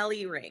like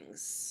belly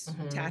rings,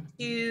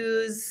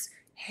 tattoos,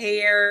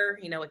 hair,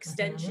 you know,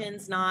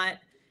 extensions,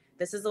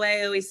 this is the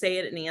way I always say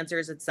it, and the answer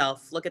is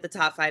itself. Look at the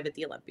top 5 at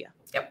the Olympia.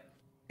 Yep.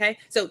 Okay.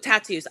 So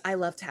tattoos. I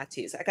love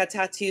tattoos. I got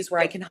tattoos where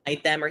I can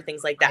hide them or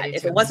things like that.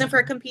 If it wasn't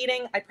for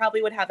competing, I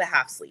probably would have a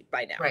half sleeve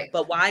by now. Right.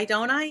 But why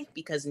don't I?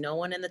 Because no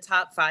one in the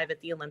top 5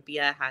 at the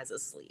Olympia has a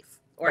sleeve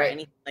or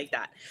anything like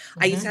that.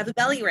 I used to have a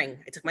belly ring.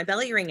 I took my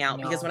belly ring out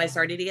because when I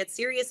started to get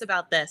serious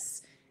about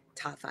this,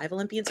 top 5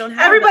 Olympians don't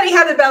have Everybody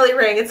had a belly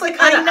ring. It's like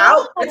kind of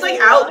out. It's like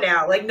out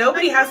now. Like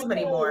nobody has them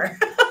anymore.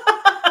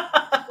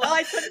 Well,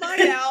 I took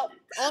mine out.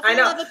 I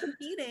love of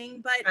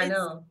competing, but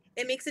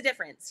it makes a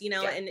difference, you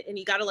know, and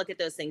you got to look at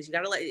those things. You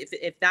got to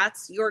if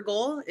that's your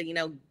goal, you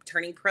know,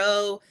 turning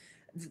pro,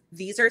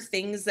 these are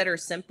things that are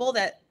simple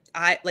that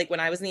like when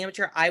I was in the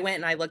amateur, I went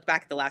and I looked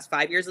back at the last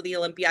 5 years of the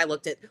Olympia. I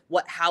looked at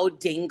how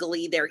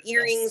dangly their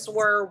earrings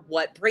were,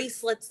 what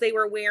bracelets they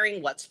were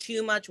wearing, what's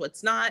too much,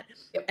 what's not,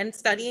 and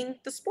studying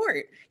the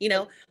sport. You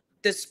know,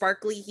 the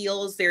sparkly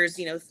heels, there's,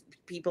 you know,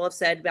 people have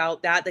said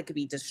about that could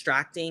be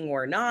distracting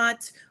or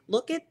not.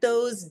 Look at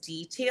those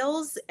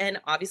details. And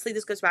obviously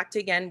this goes back to,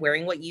 again,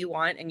 wearing what you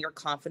want and your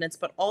confidence,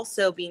 but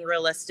also being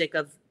realistic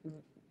of,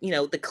 you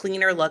know, the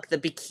cleaner look, the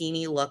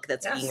bikini look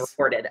that's being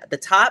reported. The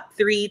top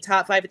 3,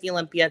 top 5 at the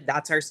Olympia,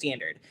 that's our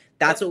standard.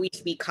 That's what we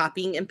should be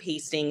copying and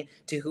pasting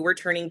to who we're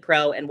turning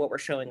pro and what we're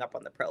showing up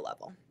on the pro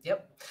level.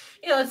 Yep.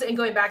 You know, and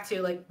going back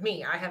to like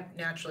me, I have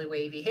naturally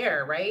wavy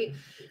hair, right?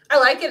 I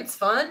like it. It's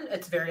fun.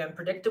 It's very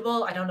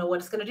unpredictable. I don't know what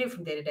it's going to do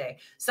from day to day.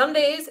 Some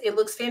days it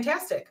looks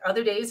fantastic.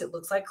 Other days it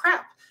looks like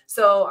crap.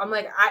 So I'm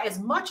like, as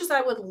much as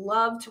I would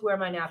love to wear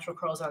my natural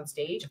curls on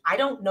stage, I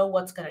don't know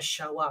what's going to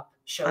show up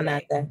on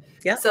that day.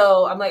 Yeah.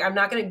 So I'm like, I'm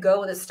not going to go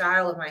with a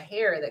style of my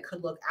hair that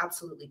could look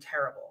absolutely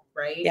terrible,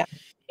 right? Yeah.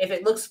 If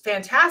it looks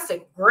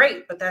fantastic,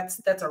 great, but that's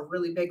a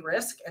really big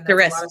risk, and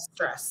that's a lot of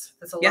stress.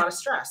 That's a lot of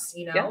stress,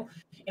 you know. Yeah.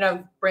 You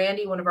know,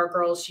 Brandy, one of our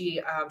girls, she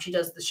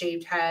does the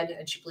shaved head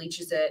and she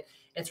bleaches it.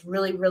 It's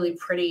really, really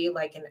pretty,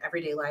 like in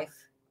everyday life,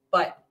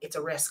 but it's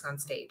a risk on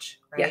stage,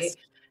 right? Yes.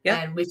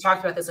 Yeah. And we've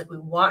talked about this, like we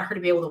want her to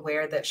be able to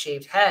wear that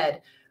shaved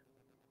head,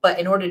 but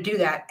in order to do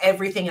that,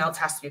 everything else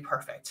has to be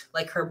perfect.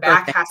 Like her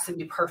back has to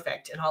be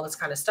perfect and all this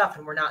kind of stuff,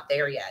 and we're not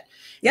there yet.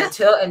 Yeah.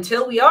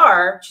 Until we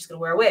are, she's gonna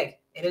wear a wig.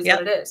 It is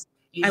what it is.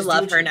 I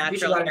love her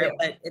natural hair,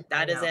 but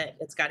that is it.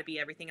 It's got to be,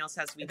 everything else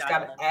has to be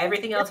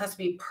everything else has to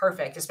be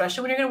perfect,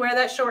 especially when you're going to wear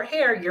that short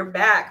hair. Your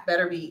back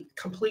better be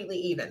completely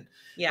even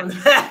from the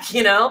back,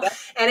 you know,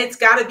 and it's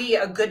got to be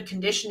a good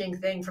conditioning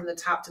thing from the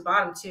top to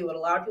bottom too. What a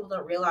lot of people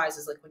don't realize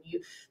is like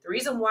the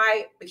reason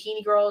why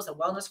bikini girls and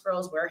wellness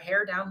girls wear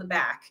hair down the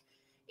back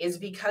is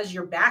because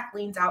your back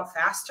leans out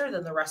faster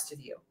than the rest of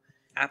you.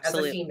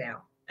 Absolutely.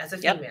 As a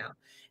female.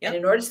 And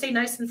in order to stay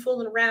nice and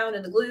full and round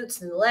in the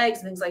glutes and the legs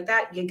and things like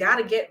that, you got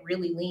to get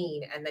really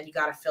lean, and then you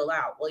got to fill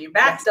out. Well, your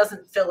back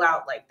doesn't fill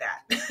out like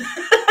that.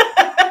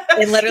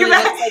 It literally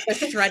looks like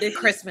a shredded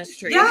Christmas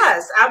tree.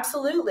 Yes,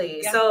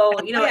 absolutely. Yeah.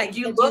 So, you know,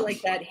 you look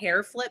like that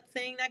hair flip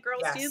thing that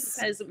girls do,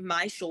 because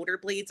my shoulder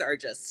blades are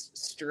just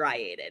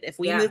striated. If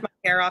we move my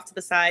hair off to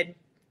the side,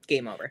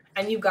 game over.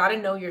 And you've got to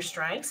know your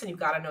strengths and you've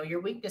got to know your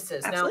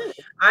weaknesses. Absolutely.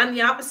 Now, I'm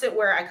the opposite,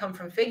 where I come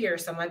from figure.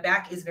 So my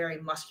back is very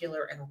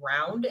muscular and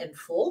round and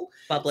full.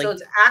 Bubbly. So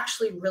it's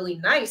actually really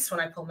nice when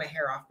I pull my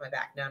hair off my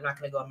back. Now, I'm not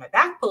going to go on my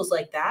back pose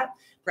like that.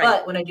 Right.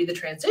 But when I do the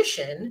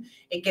transition,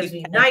 it gives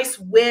me nice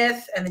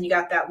width. And then you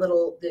got that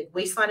the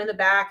waistline in the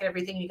back and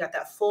everything. You got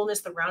that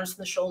fullness, the roundness in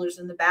the shoulders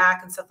in the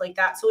back and stuff like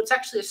that. So it's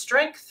actually a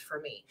strength for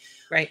me.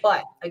 Right.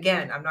 But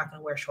again, I'm not going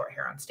to wear short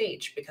hair on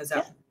stage because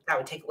that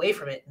would take away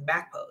from it in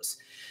back pose.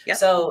 Yep.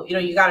 So, you know,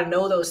 you got to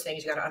know those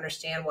things. You got to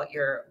understand what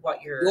your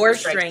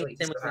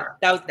strengths are.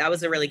 That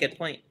was a really good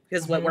point,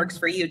 because what works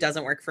for you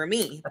doesn't work for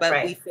me.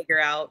 But we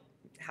figure out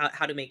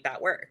how to make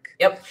that work.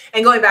 Yep.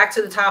 And going back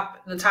to the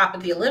top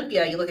of the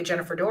Olympia, you look at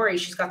Jennifer Dory,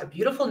 she's got the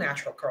beautiful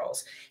natural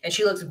curls, and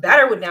she looks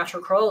better with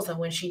natural curls than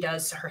when she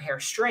does her hair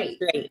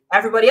straight.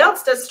 Everybody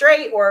else does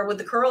straight or with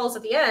the curls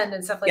at the end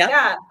and stuff like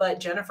that. But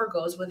Jennifer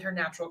goes with her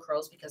natural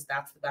curls because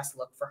that's the best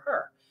look for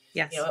her.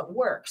 Yes. You know, it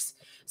works.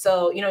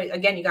 So, you know,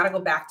 again, you got to go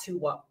back to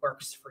what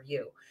works for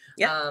you.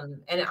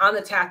 And on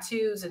the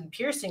tattoos and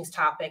piercings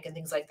topic and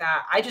things like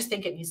that, I just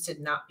think it needs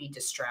to not be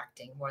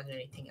distracting more than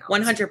anything else.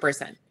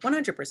 100%.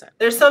 100%.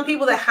 There's some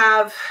people that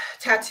have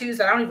tattoos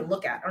that I don't even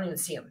look at. I don't even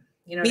see them.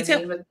 You know what I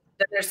mean?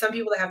 But there's some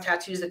people that have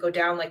tattoos that go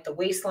down like the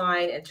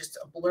waistline and just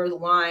blur the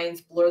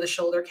lines, blur the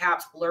shoulder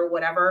caps, blur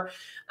whatever.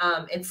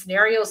 In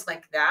scenarios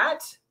like that,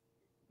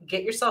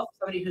 get yourself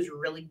somebody who's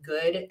really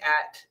good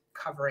at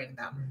covering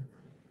them.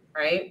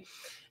 Right.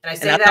 And I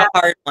say that's a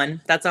hard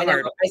one. That's a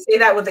hard one. I say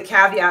that with the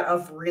caveat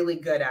of really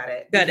good at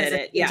it. Good at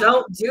it. If you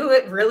don't do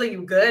it really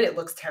good, it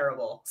looks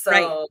terrible.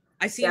 So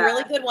I've seen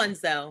really good ones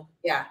though.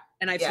 Yeah.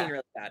 And I've seen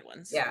really bad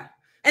ones. Yeah.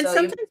 And so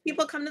sometimes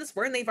people come to the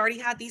sport and they've already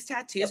had these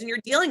tattoos and you're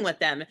dealing with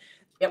them.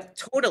 Yep.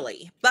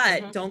 Totally.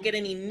 But don't get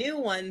any new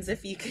ones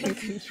if you can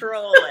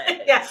control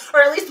it.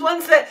 Or at least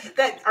ones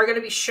that are going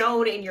to be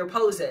shown in your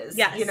poses.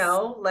 Yes. You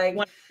know, like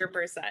 100%.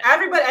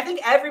 I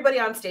think everybody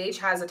on stage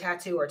has a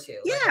tattoo or two.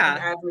 Yeah.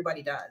 Like,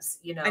 everybody does,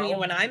 you know. I mean,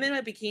 when I'm in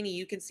a bikini,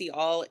 you can see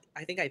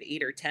I think I have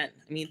 8 or 10.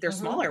 I mean, they're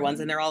smaller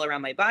ones and they're all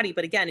around my body.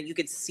 But again, you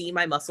could see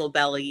my muscle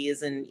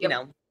bellies and, you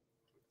know.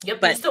 Yep,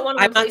 but you still want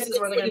to go places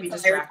where they're going to be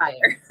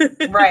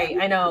distracting.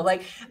 Right, I know.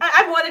 Like,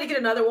 I wanted to get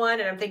another one,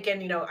 and I'm thinking,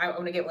 you know, I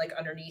want to get like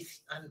underneath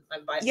on my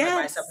bicep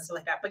and stuff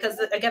like that, because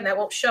again, that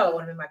won't show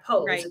when I'm in my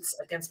pose. Right. It's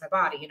against my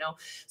body, you know.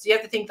 So you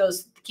have to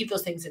keep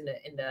those things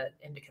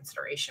into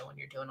consideration when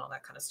you're doing all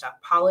that kind of stuff.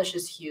 Polish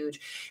is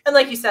huge, and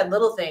like you said,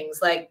 little things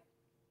like,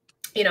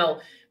 you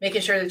know, making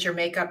sure that your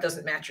makeup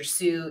doesn't match your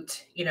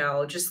suit, you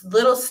know, just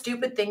little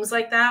stupid things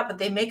like that. But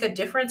they make a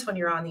difference when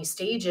you're on these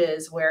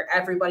stages where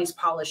everybody's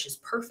polish is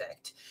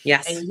perfect.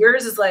 Yes. And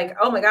yours is like,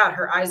 oh my God,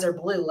 her eyes are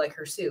blue like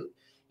her suit.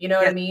 You know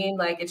what I mean?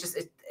 Like,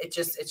 it's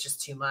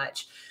just too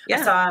much.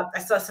 Yeah. I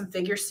saw some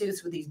figure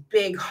suits with these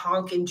big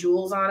honking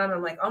jewels on them.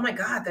 I'm like, oh my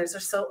God, those are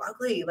so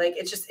ugly. Like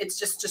it's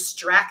just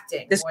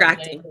distracting more than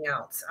anything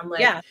else. I'm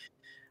like, yeah.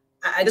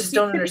 I just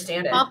don't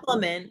understand it.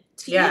 Compliment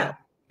to Yeah. you.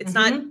 It's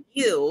not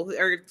you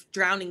or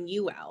drowning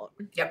you out.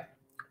 Yep.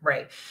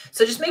 Right.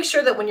 So just make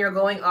sure that when you're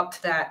going up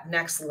to that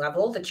next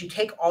level, that you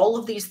take all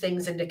of these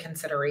things into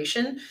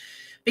consideration,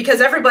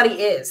 because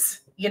everybody is,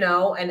 you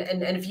know,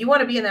 and if you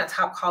want to be in that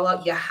top call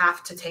out, you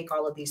have to take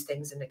all of these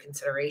things into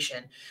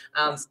consideration.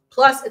 Yes.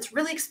 Plus, it's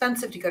really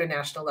expensive to go to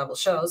national level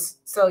shows.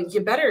 So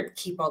you better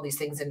keep all these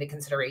things into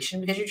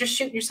consideration, because you're just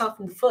shooting yourself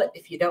in the foot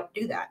if you don't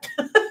do that.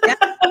 Yeah.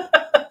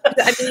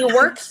 I mean, you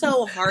work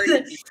so hard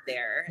to be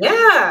there.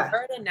 Yeah.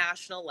 You're at a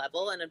national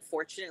level, and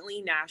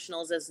unfortunately,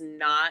 nationals is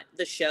not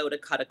the show to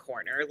cut a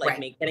corner.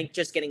 Like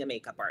just getting a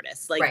makeup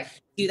artist. Like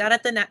do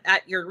that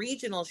at your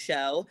regional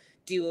show.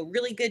 Do a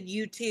really good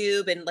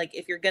YouTube, and like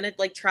if you're gonna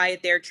like try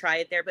it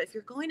there. But if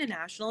you're going to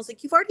nationals,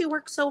 like you've already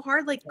worked so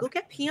hard, like go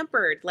get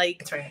pampered.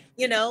 Like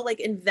you know, like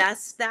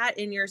invest that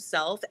in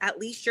yourself. At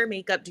least your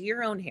makeup, do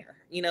your own hair.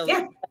 You know.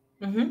 Yeah.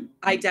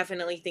 I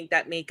definitely think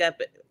that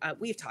makeup,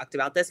 we've talked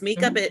about this,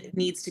 makeup, it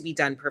needs to be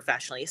done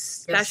professionally,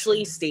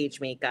 especially stage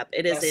makeup.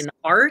 It is an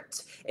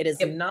art. It is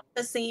not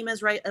the same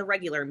as a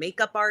regular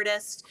makeup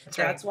artist.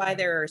 That's why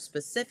there are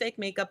specific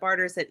makeup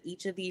artists at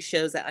each of these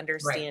shows that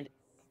understand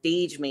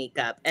stage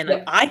makeup.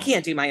 And I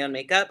can't do my own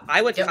makeup.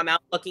 I would come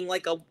out looking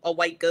like a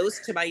white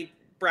ghost to my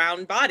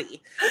brown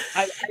body.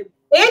 And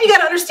you got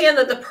to understand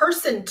that the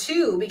person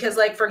too, because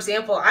like, for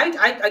example,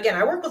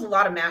 I work with a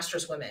lot of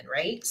masters women,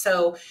 right?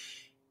 So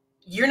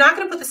you're not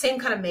going to put the same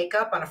kind of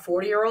makeup on a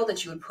 40-year-old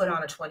that you would put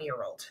on a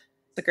 20-year-old.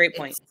 That's a great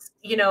point.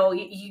 You know,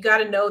 you got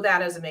to know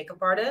that as a makeup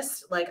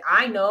artist. Like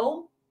I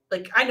know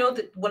that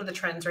one of the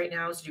trends right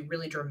now is to do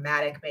really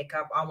dramatic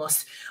makeup,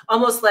 almost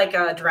like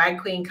a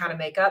drag queen kind of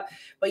makeup.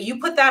 But you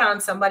put that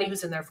on somebody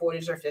who's in their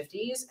 40s or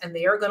 50s, and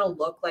they are going to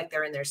look like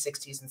they're in their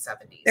 60s and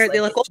 70s.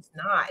 They look old.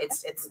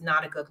 It's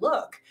not a good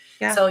look.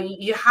 Yeah. So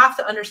you have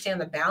to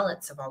understand the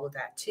balance of all of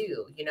that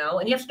too, you know,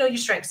 and you have to know your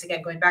strengths.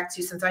 Again, going back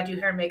to, since I do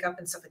hair and makeup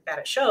and stuff like that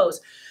at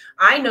shows,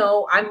 I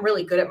know I'm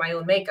really good at my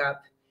own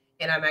makeup,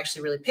 and I'm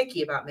actually really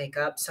picky about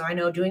makeup. So I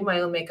know doing my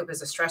own makeup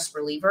is a stress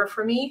reliever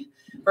for me,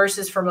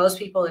 versus for most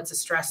people, it's a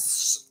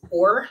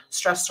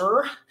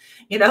stressor,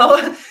 you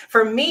know.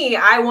 For me,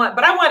 I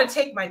want to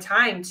take my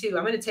time too.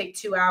 I'm going to take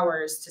 2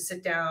 hours to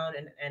sit down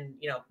and,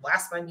 you know,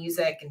 blast my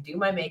music and do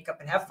my makeup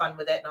and have fun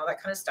with it and all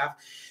that kind of stuff.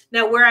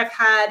 Now, where I've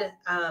had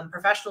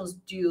professionals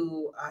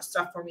do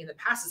stuff for me in the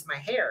past is my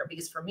hair,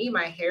 because for me,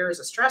 my hair is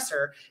a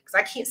stressor because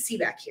I can't see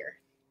back here.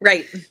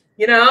 Right.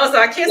 You know,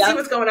 so I can't see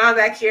what's going on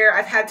back here.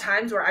 I've had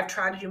times where I've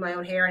tried to do my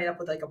own hair and end up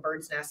with like a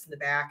bird's nest in the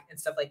back and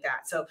stuff like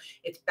that. So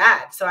it's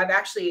bad. So I've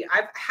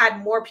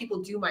had more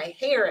people do my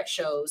hair at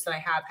shows than I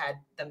have had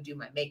them do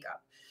my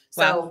makeup.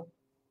 So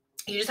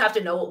you just have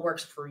to know what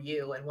works for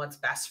you and what's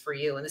best for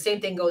you. And the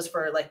same thing goes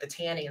for like the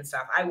tanning and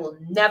stuff. I will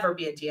never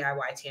be a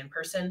DIY tan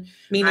person.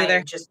 Me neither.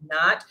 I'm just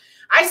not.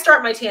 I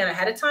start my tan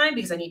ahead of time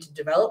because I need to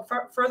develop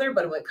further.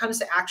 But when it comes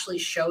to actually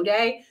show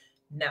day,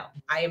 no,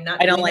 I am not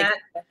doing that.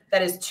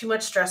 That is too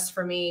much stress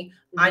for me.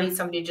 I need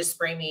somebody to just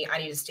spray me. I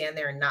need to stand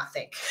there and not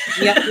think.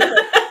 Yeah.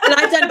 And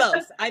I've done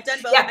both.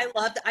 Yeah.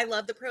 I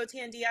love the Pro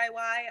Tan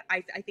DIY.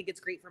 I think it's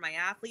great for my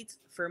athletes.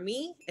 For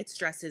me, it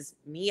stresses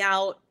me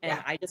out, and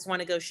I just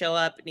want to go show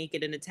up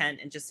naked in a tent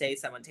and just say,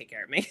 someone take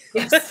care of me.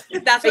 Yes.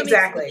 That's what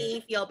makes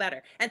me feel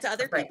better. And to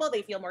other people,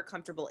 they feel more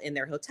comfortable in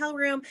their hotel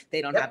room.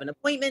 They don't have an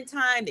appointment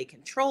time. They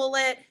control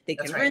it. They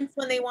can rinse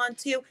when they want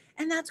to.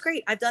 And that's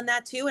great. I've done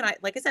that too. And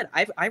like I said,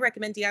 I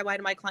recommend DIY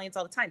to my clients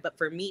all the time. But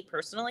for me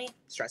personally,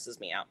 stresses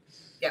me out.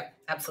 Yeah,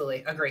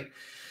 absolutely. Agree.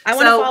 I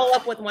want to follow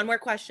up with one more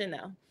question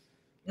though.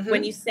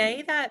 When you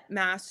say that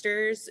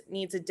Masters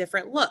needs a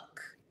different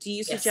look, do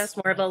you suggest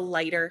more of a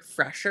lighter,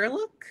 fresher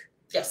look?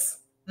 Yes.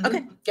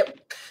 Okay.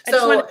 Yep.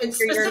 So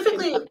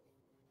specifically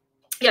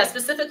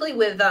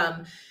with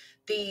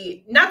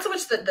the, not so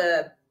much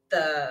the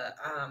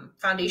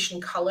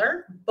foundation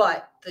color,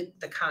 but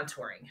the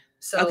contouring.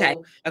 So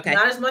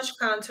not as much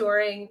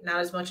contouring, not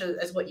as much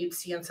as what you'd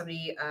see on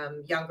somebody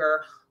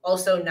younger.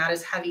 Also not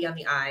as heavy on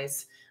the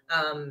eyes.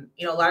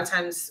 You know, a lot of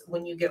times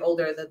when you get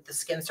older, the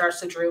skin starts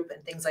to droop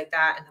and things like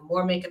that. And the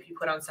more makeup you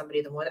put on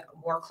somebody, the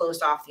more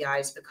closed off the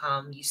eyes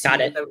become. You see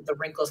the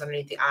wrinkles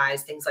underneath the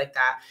eyes, things like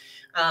that.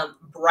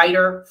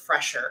 Brighter,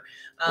 fresher.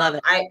 Love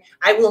it.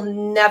 I will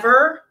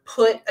never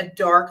put a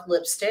dark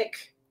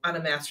lipstick on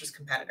a Masters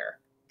competitor,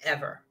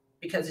 ever,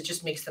 because it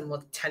just makes them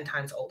look 10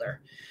 times older.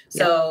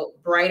 So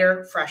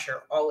brighter,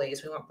 fresher,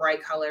 always. We want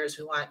bright colors.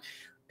 We want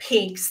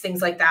pinks,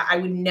 things like that. I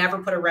would never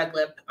put a red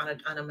lip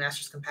on a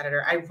Masters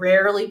competitor. I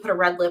rarely put a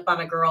red lip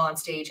on a girl on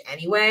stage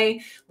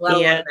anyway, let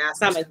alone a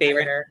Masters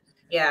competitor.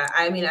 Yeah,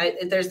 I mean,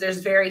 there's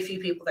very few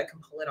people that can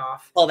pull it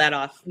off. Pull that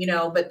off. You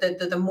know, but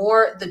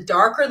the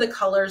darker the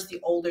colors, the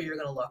older you're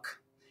going to look.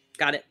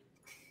 Got it.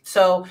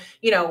 So,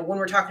 you know, when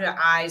we're talking about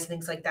eyes,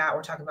 things like that,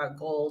 we're talking about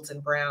golds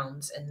and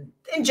browns, and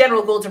in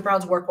general, golds and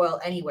browns work well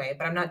anyway,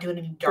 but I'm not doing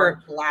any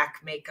dark black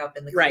makeup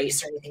in the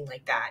crease or anything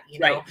like that. You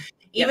know,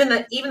 even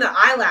the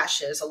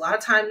eyelashes, a lot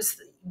of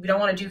times we don't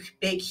want to do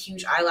big,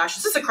 huge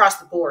eyelashes. This is across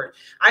the board.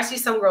 I see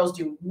some girls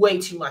do way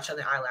too much on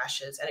the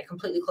eyelashes and it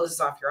completely closes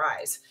off your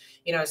eyes,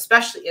 you know,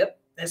 especially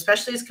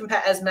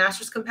as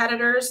masters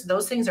competitors,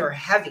 those things are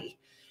heavy.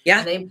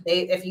 Yeah. And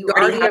they if you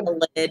already have a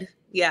lid.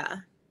 Yeah.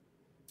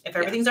 If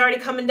everything's already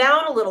coming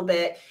down a little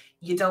bit,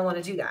 you don't want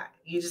to do that.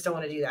 You just don't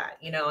want to do that.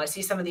 You know, I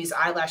see some of these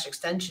eyelash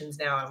extensions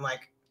now, and I'm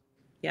like,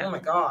 oh my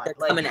God.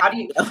 Like, how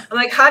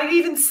do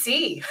you even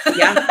see?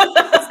 Yeah.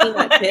 I've seen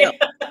that too.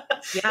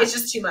 Yeah. It's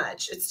just too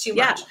much. It's too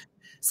much.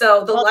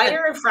 So the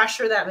lighter and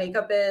fresher that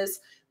makeup is,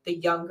 the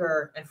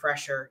younger and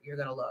fresher you're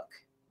going to look.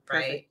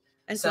 Right.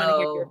 I just want to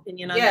hear your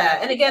opinion on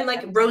that. And again,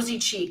 like rosy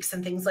cheeks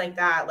and things like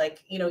that.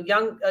 Like, you know,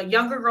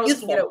 younger girls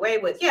can get away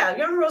with,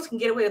 younger girls can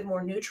get away with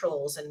more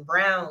neutrals and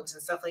browns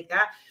and stuff like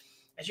that.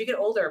 As you get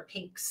older,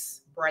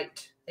 pinks,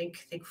 bright,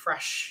 think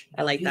fresh.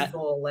 I like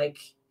youthful, that. Like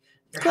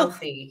you're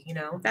healthy, you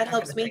know. That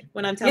helps me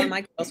when I'm telling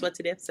my girls what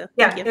to do. So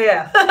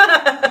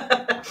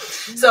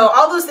So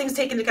all those things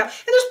take into account.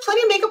 And there's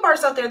plenty of makeup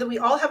artists out there that we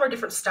all have our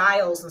different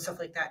styles and stuff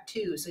like that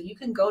too. So you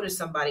can go to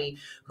somebody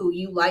who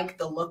you like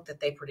the look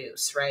that they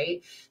produce,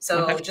 right?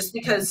 So just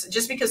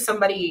because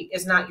somebody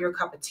is not your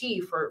cup of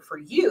tea for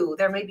you,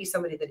 there may be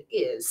somebody that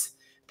is.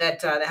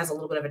 That has a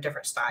little bit of a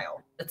different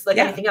style. It's like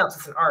anything else.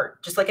 It's an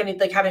art. Just like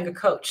having a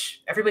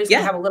coach. Everybody's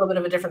gonna have a little bit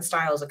of a different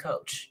style as a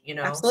coach. You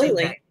know,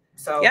 absolutely.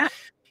 So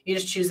you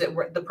just choose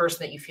the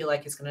person that you feel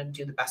like is going to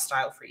do the best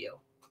style for you.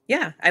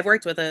 Yeah, I've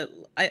worked with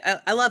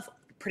I love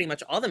pretty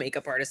much all the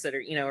makeup artists that are,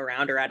 you know,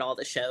 around or at all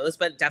the shows,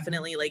 but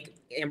definitely like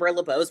Amber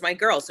LeBeau's my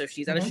girl. So if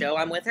she's at a show,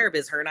 I'm with her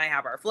because her and I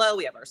have our flow.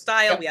 We have our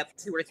style. We have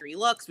 2 or 3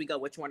 looks. We go,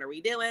 which one are we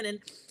doing?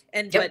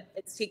 But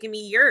it's taken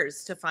me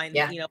years to find,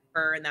 you know,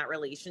 her in that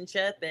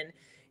relationship. And,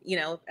 you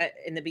know,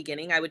 in the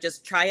beginning, I would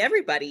just try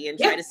everybody and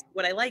try to see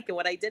what I like and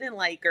what I didn't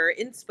like, or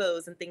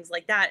inspos and things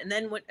like that. And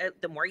then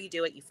the more you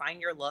do it, you find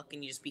your look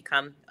and you just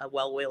become a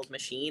well-oiled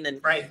machine. And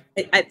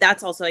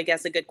that's also, I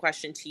guess, a good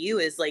question to you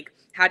is like,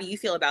 how do you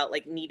feel about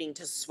like needing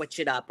to switch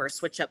it up or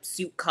switch up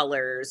suit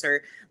colors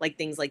or like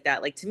things like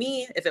that? Like to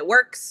me, if it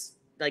works,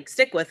 like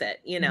stick with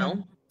it, you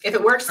know? If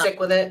it works, stick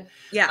with it.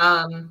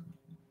 Yeah.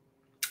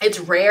 It's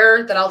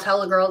rare that I'll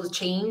tell a girl to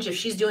change if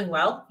she's doing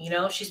well, you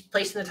know, if she's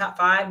placed in the top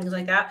 5, things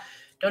like that.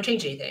 Don't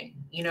change anything.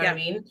 You know what I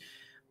mean?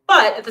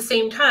 But at the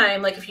same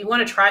time, like if you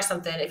want to try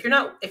something, if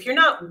you're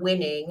not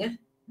winning,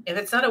 if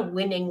it's not a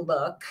winning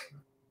look,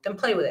 then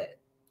play with it.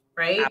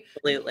 Right?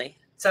 Absolutely.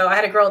 So I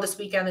had a girl this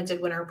weekend that did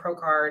win her pro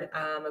card.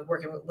 I'm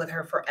working with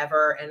her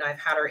forever. And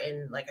I've had her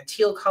in like a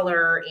teal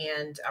color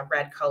and a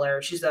red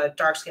color. She's a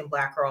dark skinned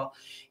black girl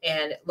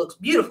and it looks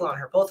beautiful on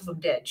her. Both of them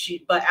did.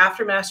 But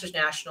after Masters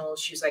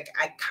Nationals, she's like,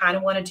 I kind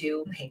of want to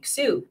do pink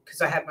suit because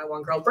I had my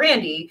one girl,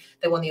 Brandy,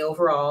 that won the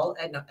overall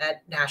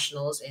at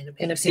Nationals in a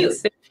pink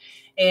suit.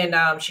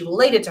 And she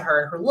related to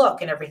her and her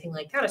look and everything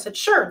like that. I said,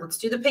 sure, let's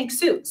do the pink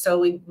suit. So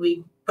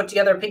we put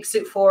together a pink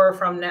suit for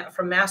her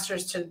from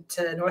Masters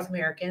to North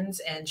Americans,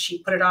 and she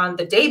put it on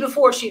the day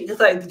before she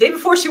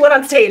went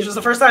on stage was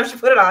the first time she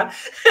put it on,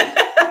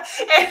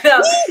 and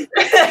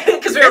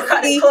because we were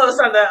cutting close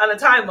on the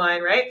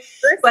timeline, right?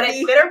 But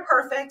it fit her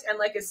perfect, and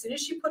like as soon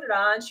as she put it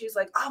on, she was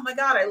like, "Oh my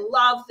God, I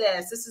love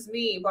this! This is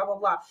me!" Blah blah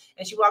blah,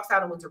 and she walks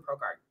out and wins her pro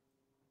card.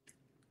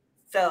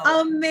 So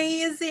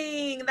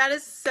amazing! That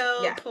is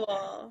so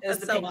cool. It was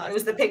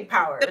the pink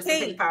power. It was the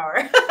pink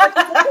power.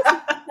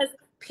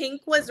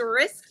 Pink was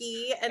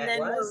risky, and then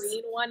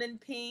Maureen won in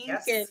pink,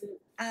 and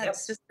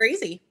it's just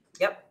crazy.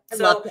 Yep. I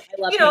love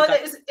you know,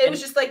 it was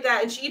just like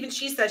that. And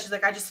she said, she's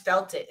like, I just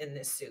felt it in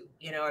this suit.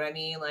 You know what I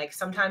mean? Like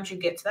sometimes you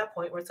get to that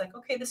point where it's like,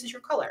 okay, this is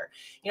your color.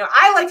 You know,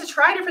 I like to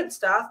try different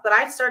stuff, but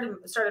I started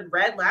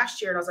red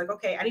last year, and I was like,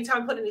 okay,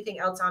 anytime I put anything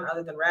else on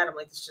other than red, I'm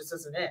like, this just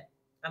isn't it.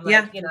 I'm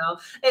like, you know,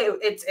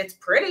 it's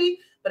pretty,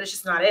 but it's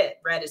just not it.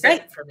 Red is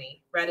it for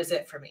me. Red is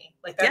it for me.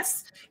 Like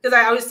that's because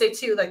I always say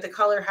too, like the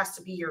color has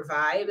to be your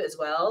vibe as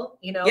well.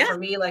 You know, for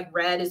me, like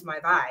red is my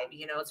vibe.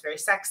 You know, it's very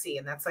sexy,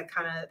 and that's like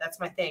that's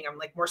my thing. I'm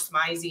like more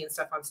smizey and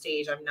stuff on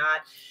stage. I'm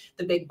not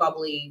the big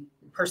bubbly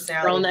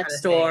personality. Girl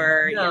next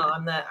door. No,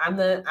 I'm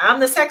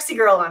the sexy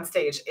girl on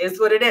stage. Is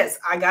what it is.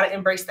 I gotta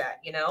embrace that.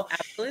 You know,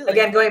 absolutely.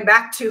 Again, going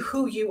back to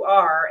who you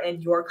are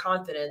and your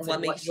confidence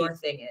and what your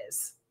thing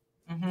is.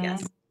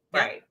 Yes.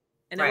 Right.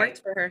 And it worked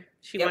for her.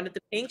 She wanted the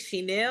pink.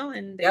 She knew.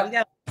 And there you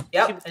go.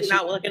 She was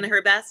out looking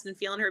her best and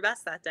feeling her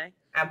best that day.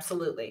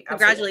 Absolutely.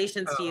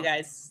 Congratulations to you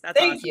guys. That's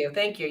Thank awesome. you.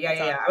 Thank you.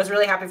 Yeah. I was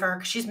really happy for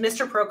her. She's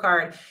Mr. Pro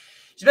Card.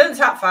 She's been in the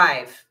top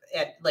 5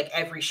 at like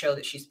every show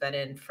that she's been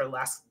in for the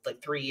last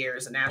like 3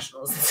 years of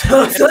nationals.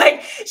 So it's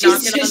like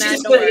she's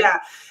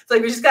it's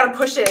like we just got to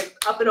push it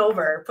up and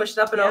over.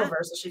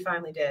 So she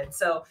finally did.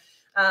 So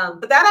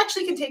but that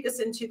actually can take us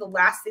into the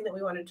last thing that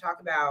we wanted to talk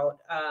about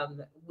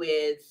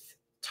with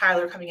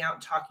Tyler coming out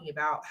and talking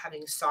about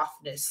having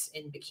softness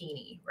in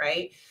bikini,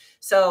 right?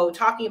 So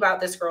talking about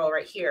this girl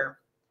right here,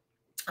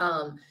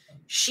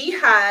 She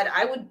had,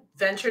 I would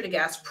venture to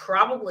guess,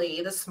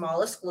 probably the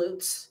smallest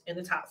glutes in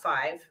the top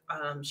 5.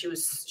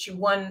 She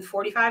won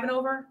 45 and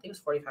over. I think it was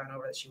 45 and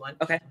over that she won.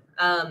 Okay.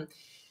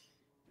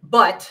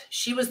 But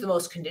she was the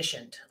most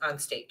conditioned on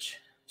stage.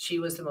 She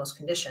was the most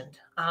conditioned.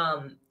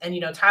 And,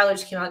 Tyler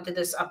just came out and did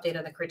this update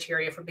on the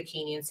criteria for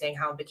bikini and saying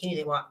how in bikini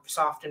they want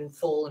soft and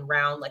full and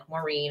round like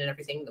Maureen and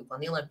everything on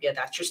the Olympia.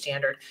 That's your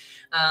standard.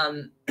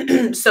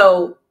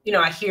 So,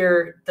 I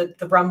hear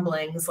the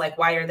rumblings, like,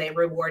 why are they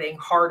rewarding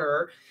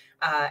harder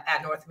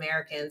at North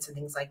Americans and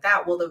things like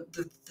that? Well,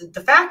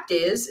 the fact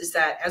is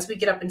that as we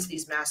get up into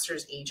these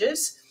masters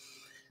ages,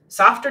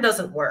 softer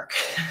doesn't work.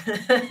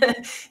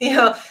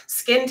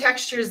 Skin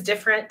texture is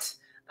different.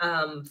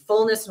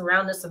 Fullness and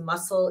roundness of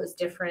muscle is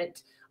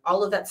different.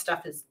 All of that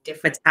stuff is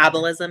different.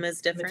 Metabolism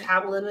is different.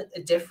 Metabolism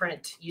is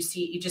different.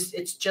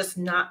 It's just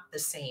not the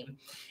same.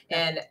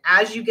 And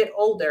as you get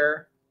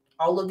older,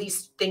 all of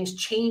these things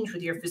change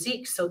with your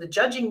physique. So the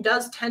judging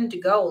does tend to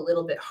go a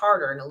little bit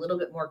harder and a little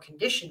bit more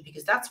conditioned,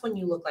 because that's when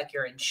you look like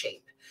you're in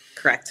shape.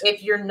 Correct.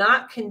 If you're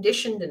not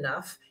conditioned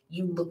enough,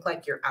 you look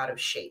like you're out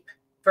of shape.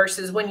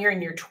 Versus when you're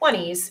in your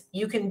 20s,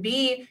 you can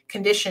be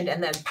conditioned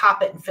and then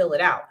pop it and fill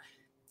it out.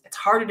 It's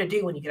harder to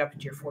do when you get up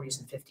into your 40s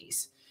and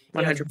 50s.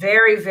 It's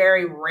very,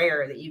 very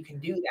rare that you can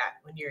do that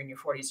when you're in your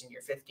 40s and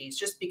your 50s,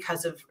 just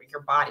because of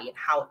your body and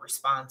how it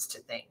responds to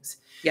things.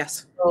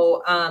 Yes.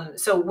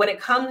 So when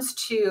it comes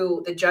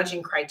to the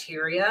judging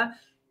criteria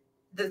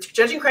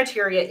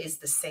is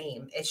the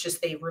same. It's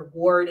just they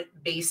reward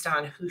based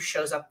on who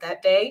shows up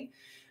that day.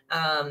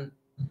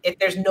 If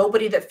there's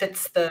nobody that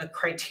fits the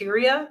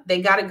criteria,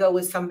 they got to go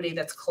with somebody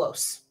that's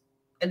close,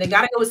 and they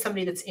got to go with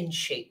somebody that's in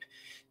shape.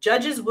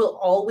 Judges will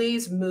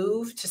always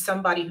move to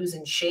somebody who's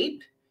in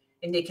shape,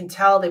 and they can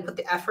tell they put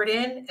the effort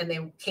in and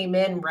they came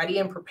in ready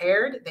and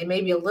prepared. They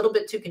may be a little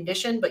bit too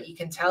conditioned, but you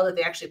can tell that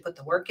they actually put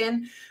the work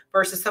in,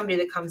 versus somebody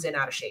that comes in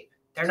out of shape.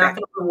 They're not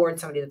going to reward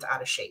somebody that's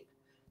out of shape.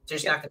 They're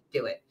just not going to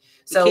do it.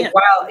 So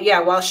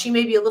while she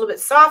may be a little bit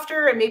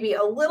softer and maybe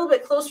a little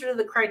bit closer to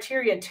the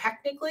criteria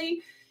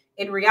technically,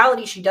 in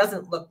reality, she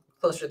doesn't look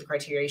closer to the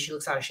criteria. She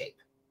looks out of shape.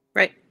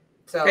 Right.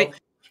 So, and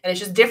it's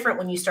just different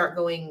when you start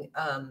going,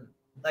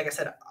 like I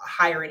said,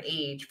 higher in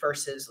age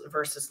versus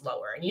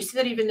lower. And you see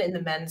that even in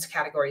the men's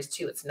categories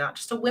too. It's not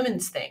just a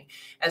women's thing.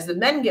 As the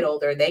men get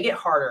older, they get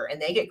harder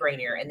and they get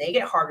grainier and they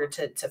get harder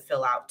to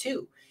fill out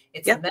too.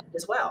 It's the men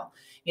as well.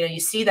 You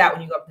see that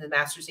when you go up to the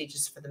master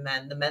stages for the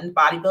men. The men's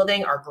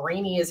bodybuilding are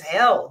grainy as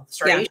hell.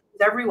 Striations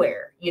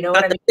everywhere. You know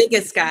what I mean? The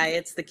biggest guy,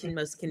 it's the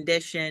most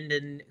conditioned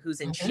and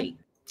who's in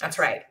shape. That's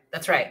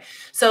right.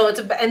 So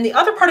and the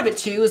other part of it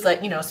too is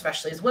that,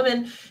 especially as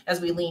women,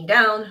 as we lean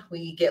down,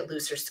 we get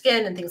looser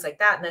skin and things like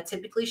that. And that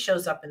typically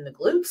shows up in the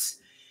glutes,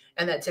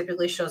 and that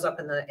typically shows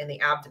up in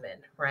the abdomen.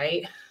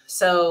 Right.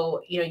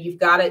 So, you've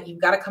got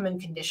to come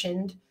in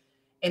conditioned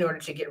in order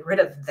to get rid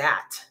of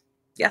that.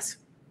 Yes.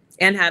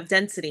 And have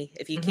density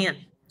if you can.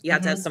 You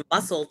have to have some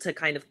muscle to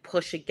kind of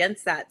push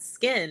against that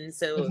skin.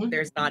 So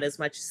there's not as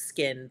much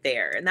skin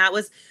there. And that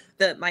was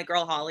my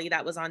girl, Holly,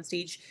 that was on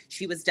stage.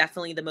 She was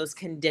definitely the most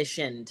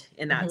conditioned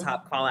in that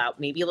top call out,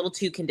 maybe a little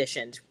too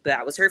conditioned. But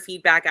that was her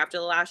feedback after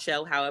the last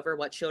show. However,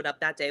 what showed up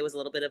that day was a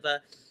little bit of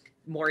a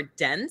more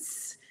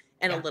dense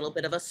and a little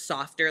bit of a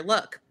softer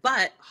look.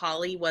 But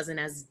Holly wasn't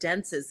as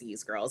dense as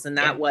these girls. And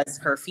that was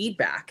her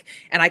feedback.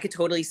 And I could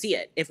totally see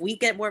it. If we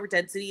get more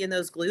density in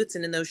those glutes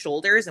and in those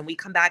shoulders, and we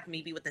come back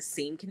maybe with the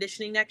same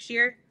conditioning next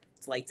year,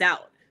 it's lights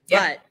out.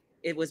 But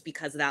it was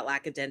because of that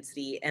lack of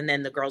density. And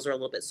then the girls are a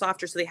little bit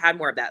softer, so they had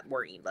more of that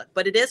Maureen look.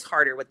 But it is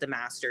harder with the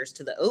masters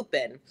to the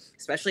open,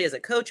 especially as a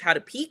coach, how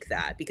to peak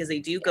that, because they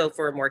do go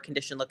for a more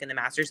conditioned look in the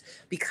masters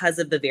because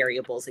of the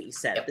variables that you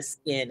said, the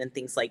skin and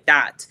things like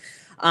that.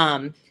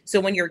 So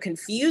when you're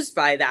confused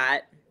by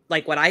that,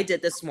 like what I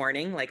did this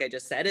morning, like I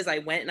just said, is I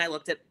went and I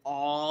looked at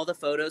all the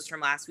photos from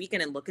last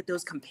weekend and look at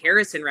those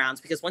comparison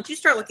rounds, because once you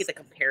start looking at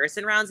the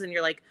comparison rounds and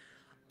you're like,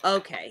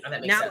 okay,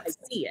 now sense.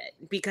 I see it,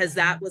 because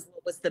that was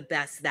what was the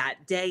best that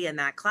day in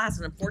that class.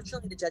 And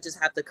unfortunately, the judges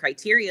have the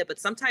criteria, but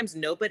sometimes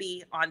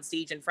nobody on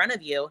stage in front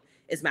of you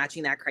is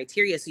matching that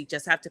criteria. So you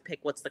just have to pick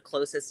what's the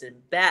closest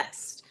and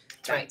best.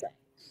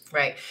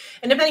 Right.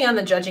 And depending on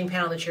the judging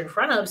panel that you're in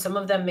front of, some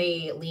of them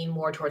may lean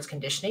more towards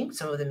conditioning.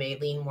 Some of them may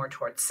lean more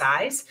towards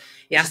size.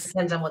 It just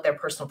depends on what their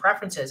personal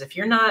preference is. If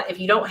you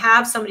don't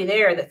have somebody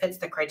there that fits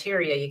the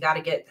criteria, you got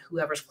to get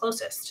whoever's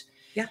closest.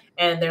 Yeah.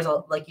 And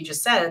like you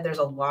just said, there's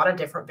a lot of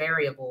different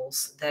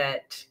variables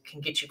that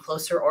can get you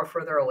closer or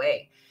further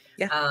away.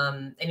 Yeah.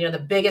 And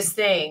the biggest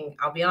thing,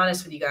 I'll be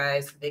honest with you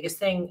guys, the biggest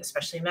thing,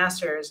 especially in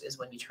masters, is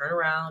when you turn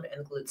around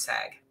and glute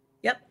sag.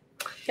 Yep.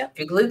 If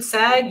you glute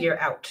sag, you're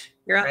out.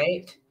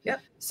 Right. Yep.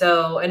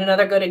 So, and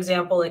another good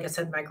example, like I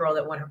said, my girl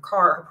that won her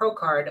pro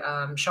card,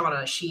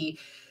 Shawn, she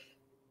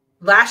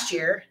last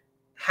year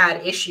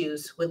had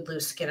issues with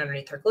loose skin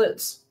underneath her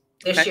glutes.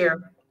 This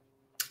year,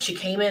 she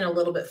came in a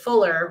little bit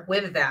fuller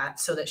with that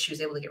so that she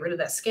was able to get rid of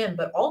that skin,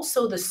 but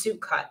also the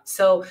suit cut.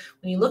 So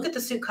when you look at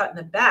the suit cut in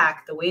the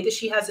back, the way that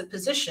she has it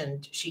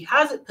positioned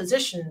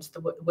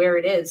where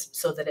it is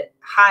so that it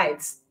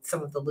hides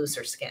some of the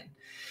looser skin.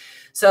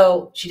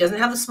 So she doesn't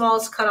have the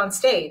smallest cut on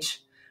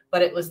stage,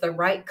 but it was the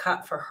right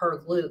cut for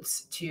her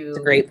glutes to That's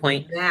a great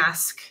point.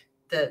 mask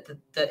the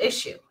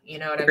issue. You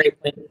know what I mean?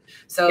 Great point.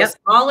 So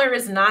smaller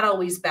is not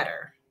always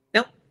better.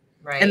 Nope.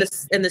 Right.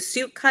 And the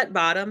suit cut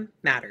bottom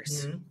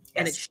matters. Mm-hmm.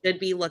 And it should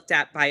be looked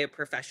at by a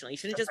professional. You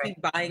shouldn't That's just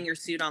be buying your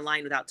suit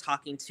online without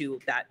talking to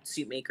that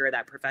suit maker or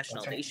that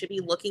professional. Right. They should be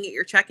looking at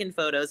your check-in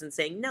photos and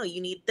saying, no,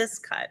 you need this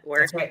cut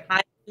or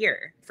high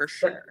here for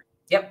sure.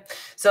 Yep.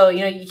 So,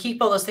 you know, you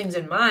keep all those things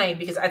in mind,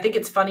 because I think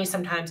it's funny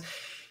sometimes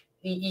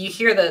you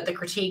hear the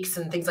critiques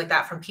and things like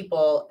that from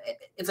people.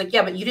 It's like,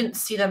 yeah, but you didn't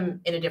see them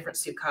in a different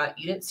suit cut.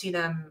 You didn't see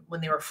them when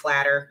they were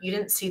flatter. You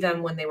didn't see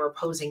them when they were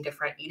posing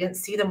different. You didn't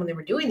see them when they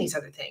were doing these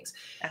other things.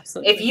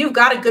 Absolutely. If you've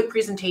got a good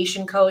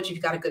presentation coach, if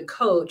you've got a good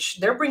coach,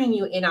 they're bringing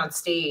you in on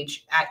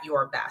stage at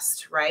your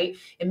best, right?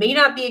 It may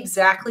not be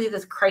exactly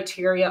the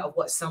criteria of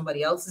what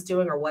somebody else is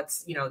doing or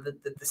what's, you know,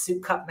 the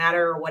suit cut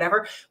matter or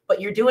whatever,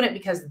 but you're doing it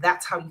because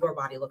that's how your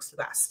body looks the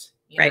best.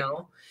 You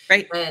know?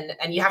 Right.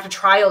 And you have to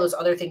try all those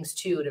other things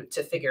too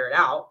to figure it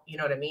out. You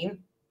know what I mean?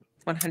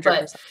 100%.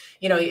 But,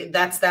 you know,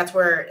 that's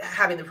where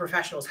having the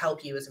professionals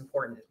help you is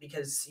important,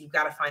 because you've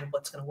got to find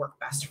what's going to work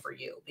best for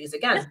you. Because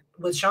again,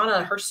 with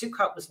Shauna, her suit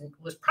cut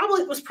was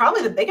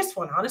probably the biggest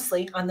one,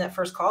 honestly, on that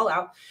first call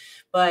out,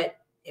 but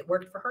it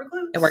worked for her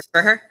glutes. It worked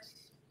for her.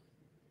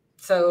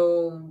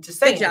 So just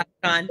saying. Good job,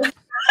 Shawn.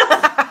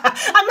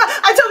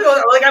 I told you,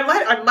 like,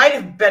 I might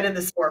have been in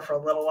the store for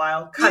a little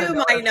while.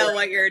 You might know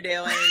what you're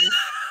doing.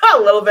 A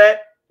little bit.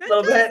 A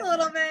little bit.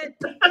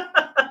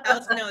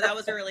 That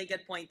was a really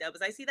good point, though,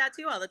 because I see that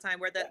too all the time,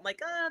 where that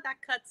that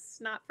cut's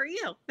not for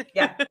you.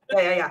 Yeah.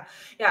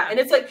 And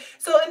it's like,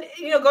 so, and,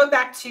 you know, going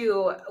back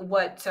to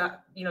what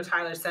you know,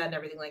 Tyler said and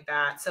everything like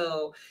that.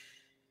 So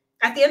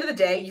at the end of the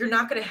day, you're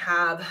not going to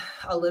have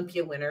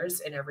Olympia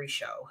winners in every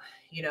show.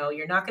 You know,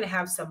 you're not going to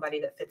have somebody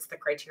that fits the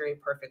criteria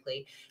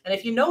perfectly. And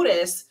if you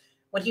notice,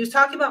 when he was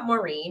talking about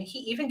Maureen, he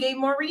even gave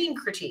Maureen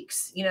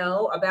critiques, you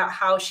know, about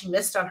how she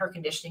missed on her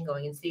conditioning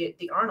going into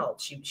the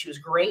Arnold. She was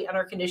great on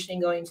her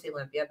conditioning going into the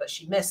Olympia, but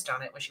she missed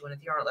on it when she went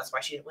into the Arnold. That's why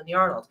she didn't win the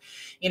Arnold.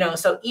 You know,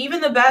 so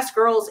even the best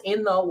girls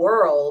in the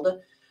world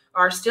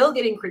are still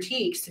getting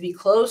critiques to be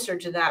closer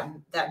to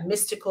that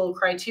mystical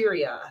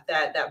criteria,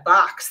 that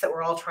box that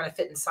we're all trying to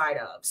fit inside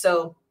of.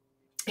 So,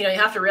 you know, you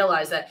have to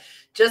realize that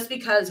just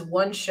because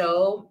one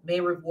show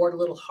may reward a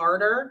little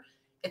harder,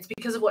 it's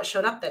because of what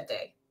showed up that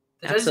day.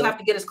 The judges have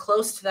to get as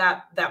close to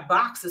that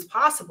box as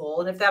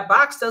possible. And if that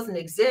box doesn't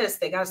exist,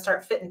 they got to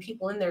start fitting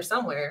people in there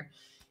somewhere.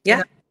 Yeah.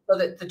 You know, so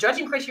that the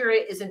judging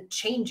criteria isn't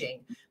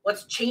changing.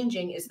 What's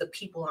changing is the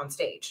people on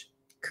stage.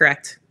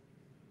 Correct.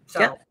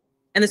 So. Yeah.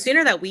 And the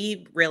sooner that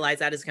we realize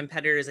that as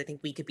competitors, I think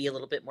we could be a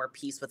little bit more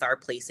peace with our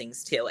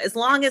placings too. As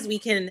long as we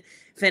can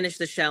finish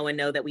the show and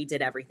know that we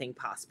did everything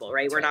possible,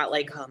 right? We're not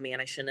like, oh man,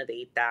 I shouldn't have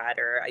ate that,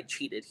 or I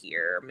cheated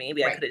here, or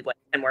maybe I could have went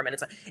 10 more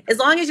minutes. As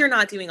long as you're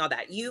not doing all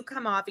that, you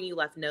come off and you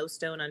left no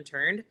stone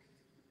unturned.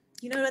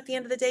 You know, at the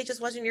end of the day,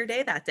 just wasn't your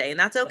day that day, and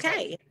that's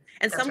okay.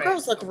 And some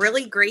girls look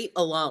really great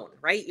alone,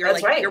 right? You're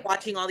you're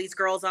watching all these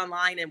girls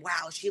online and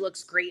wow, she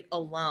looks great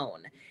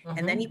alone. Mm-hmm.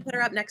 And then you put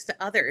her up next to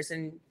others,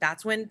 and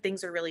that's when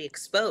things are really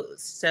exposed.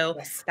 So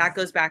that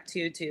goes back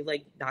to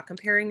like not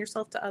comparing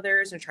yourself to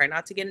others, and try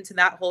not to get into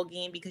that whole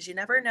game, because you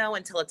never know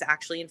until it's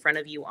actually in front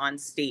of you on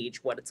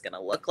stage what it's going to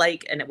look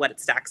like and what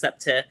it stacks up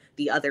to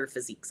the other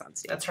physiques on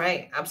stage. That's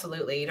right.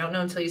 Absolutely. You don't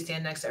know until you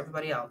stand next to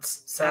everybody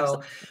else.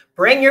 So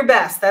bring your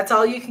best. That's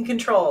all you can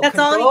control. That's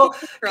all you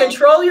can control.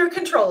 Control your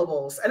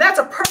controllables. And that's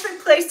a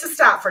perfect place to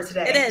stop for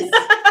today. It is.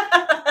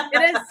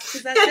 It is.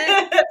 Because that's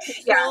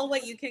it. Control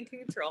what you can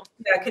control.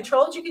 Yeah.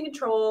 Control what you can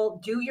control.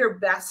 Do your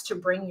best to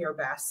bring your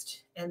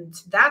best. And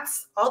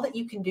that's all that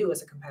you can do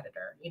as a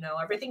competitor. You know,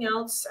 everything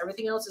else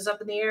is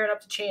up in the air and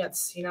up to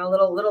chance. You know,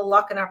 little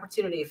luck and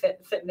opportunity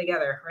fitting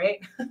together, right?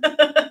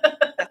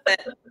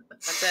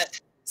 That's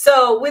it.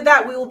 So with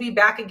that, we will be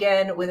back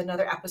again with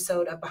another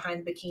episode of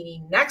Behind the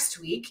Bikini next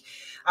week.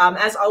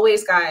 As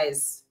always,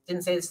 guys,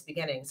 didn't say this at the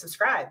beginning,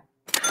 subscribe.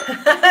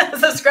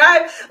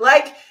 Subscribe,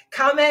 like,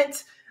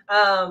 comment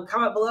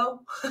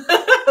below.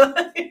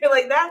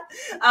 Like that.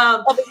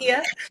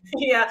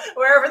 Yeah,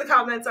 wherever the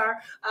comments are.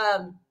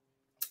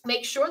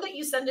 Make sure that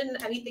you send in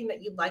anything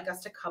that you'd like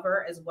us to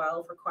cover as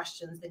well, for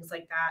questions, things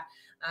like that.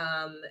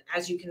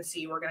 As you can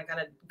see, we're going to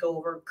kind of go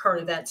over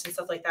current events and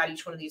stuff like that.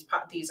 Each one of these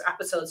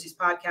episodes, these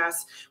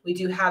podcasts, we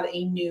do have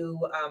a new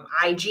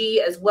IG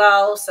as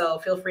well. So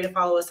feel free to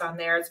follow us on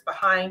there. It's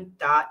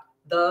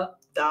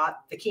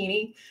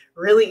behind.the.bikini.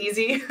 Really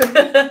easy.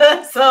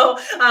 So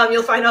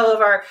you'll find all of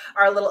our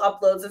little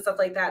uploads and stuff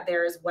like that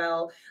there as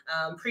well.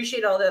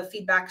 Appreciate all the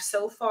feedback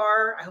so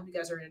far. I hope you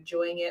guys are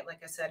enjoying it.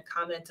 Like I said,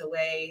 comment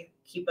away.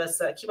 Keep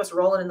us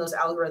rolling in those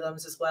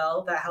algorithms as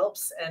well. That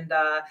helps. And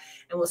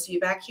we'll see you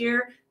back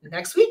here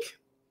next week.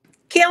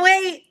 Can't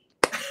wait.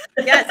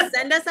 Yes,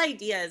 send us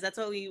ideas. That's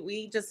what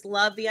we just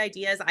love the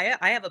ideas.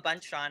 I have a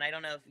bunch, Shawn. I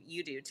don't know if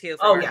you do too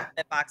from our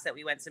box that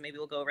we went, so maybe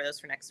we'll go over those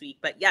for next week.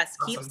 But yes,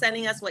 keep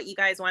sending us what you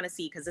guys want to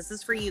see, because this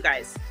is for you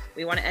guys.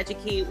 We want to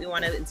educate, we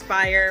want to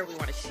inspire, we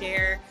want to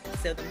share.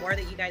 So the more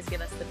that you guys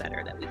give us, the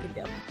better that we can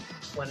do.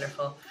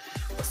 Wonderful.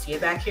 We'll see you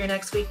back here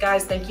next week,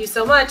 guys. Thank you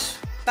so much.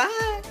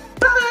 Bye.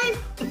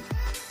 Bye.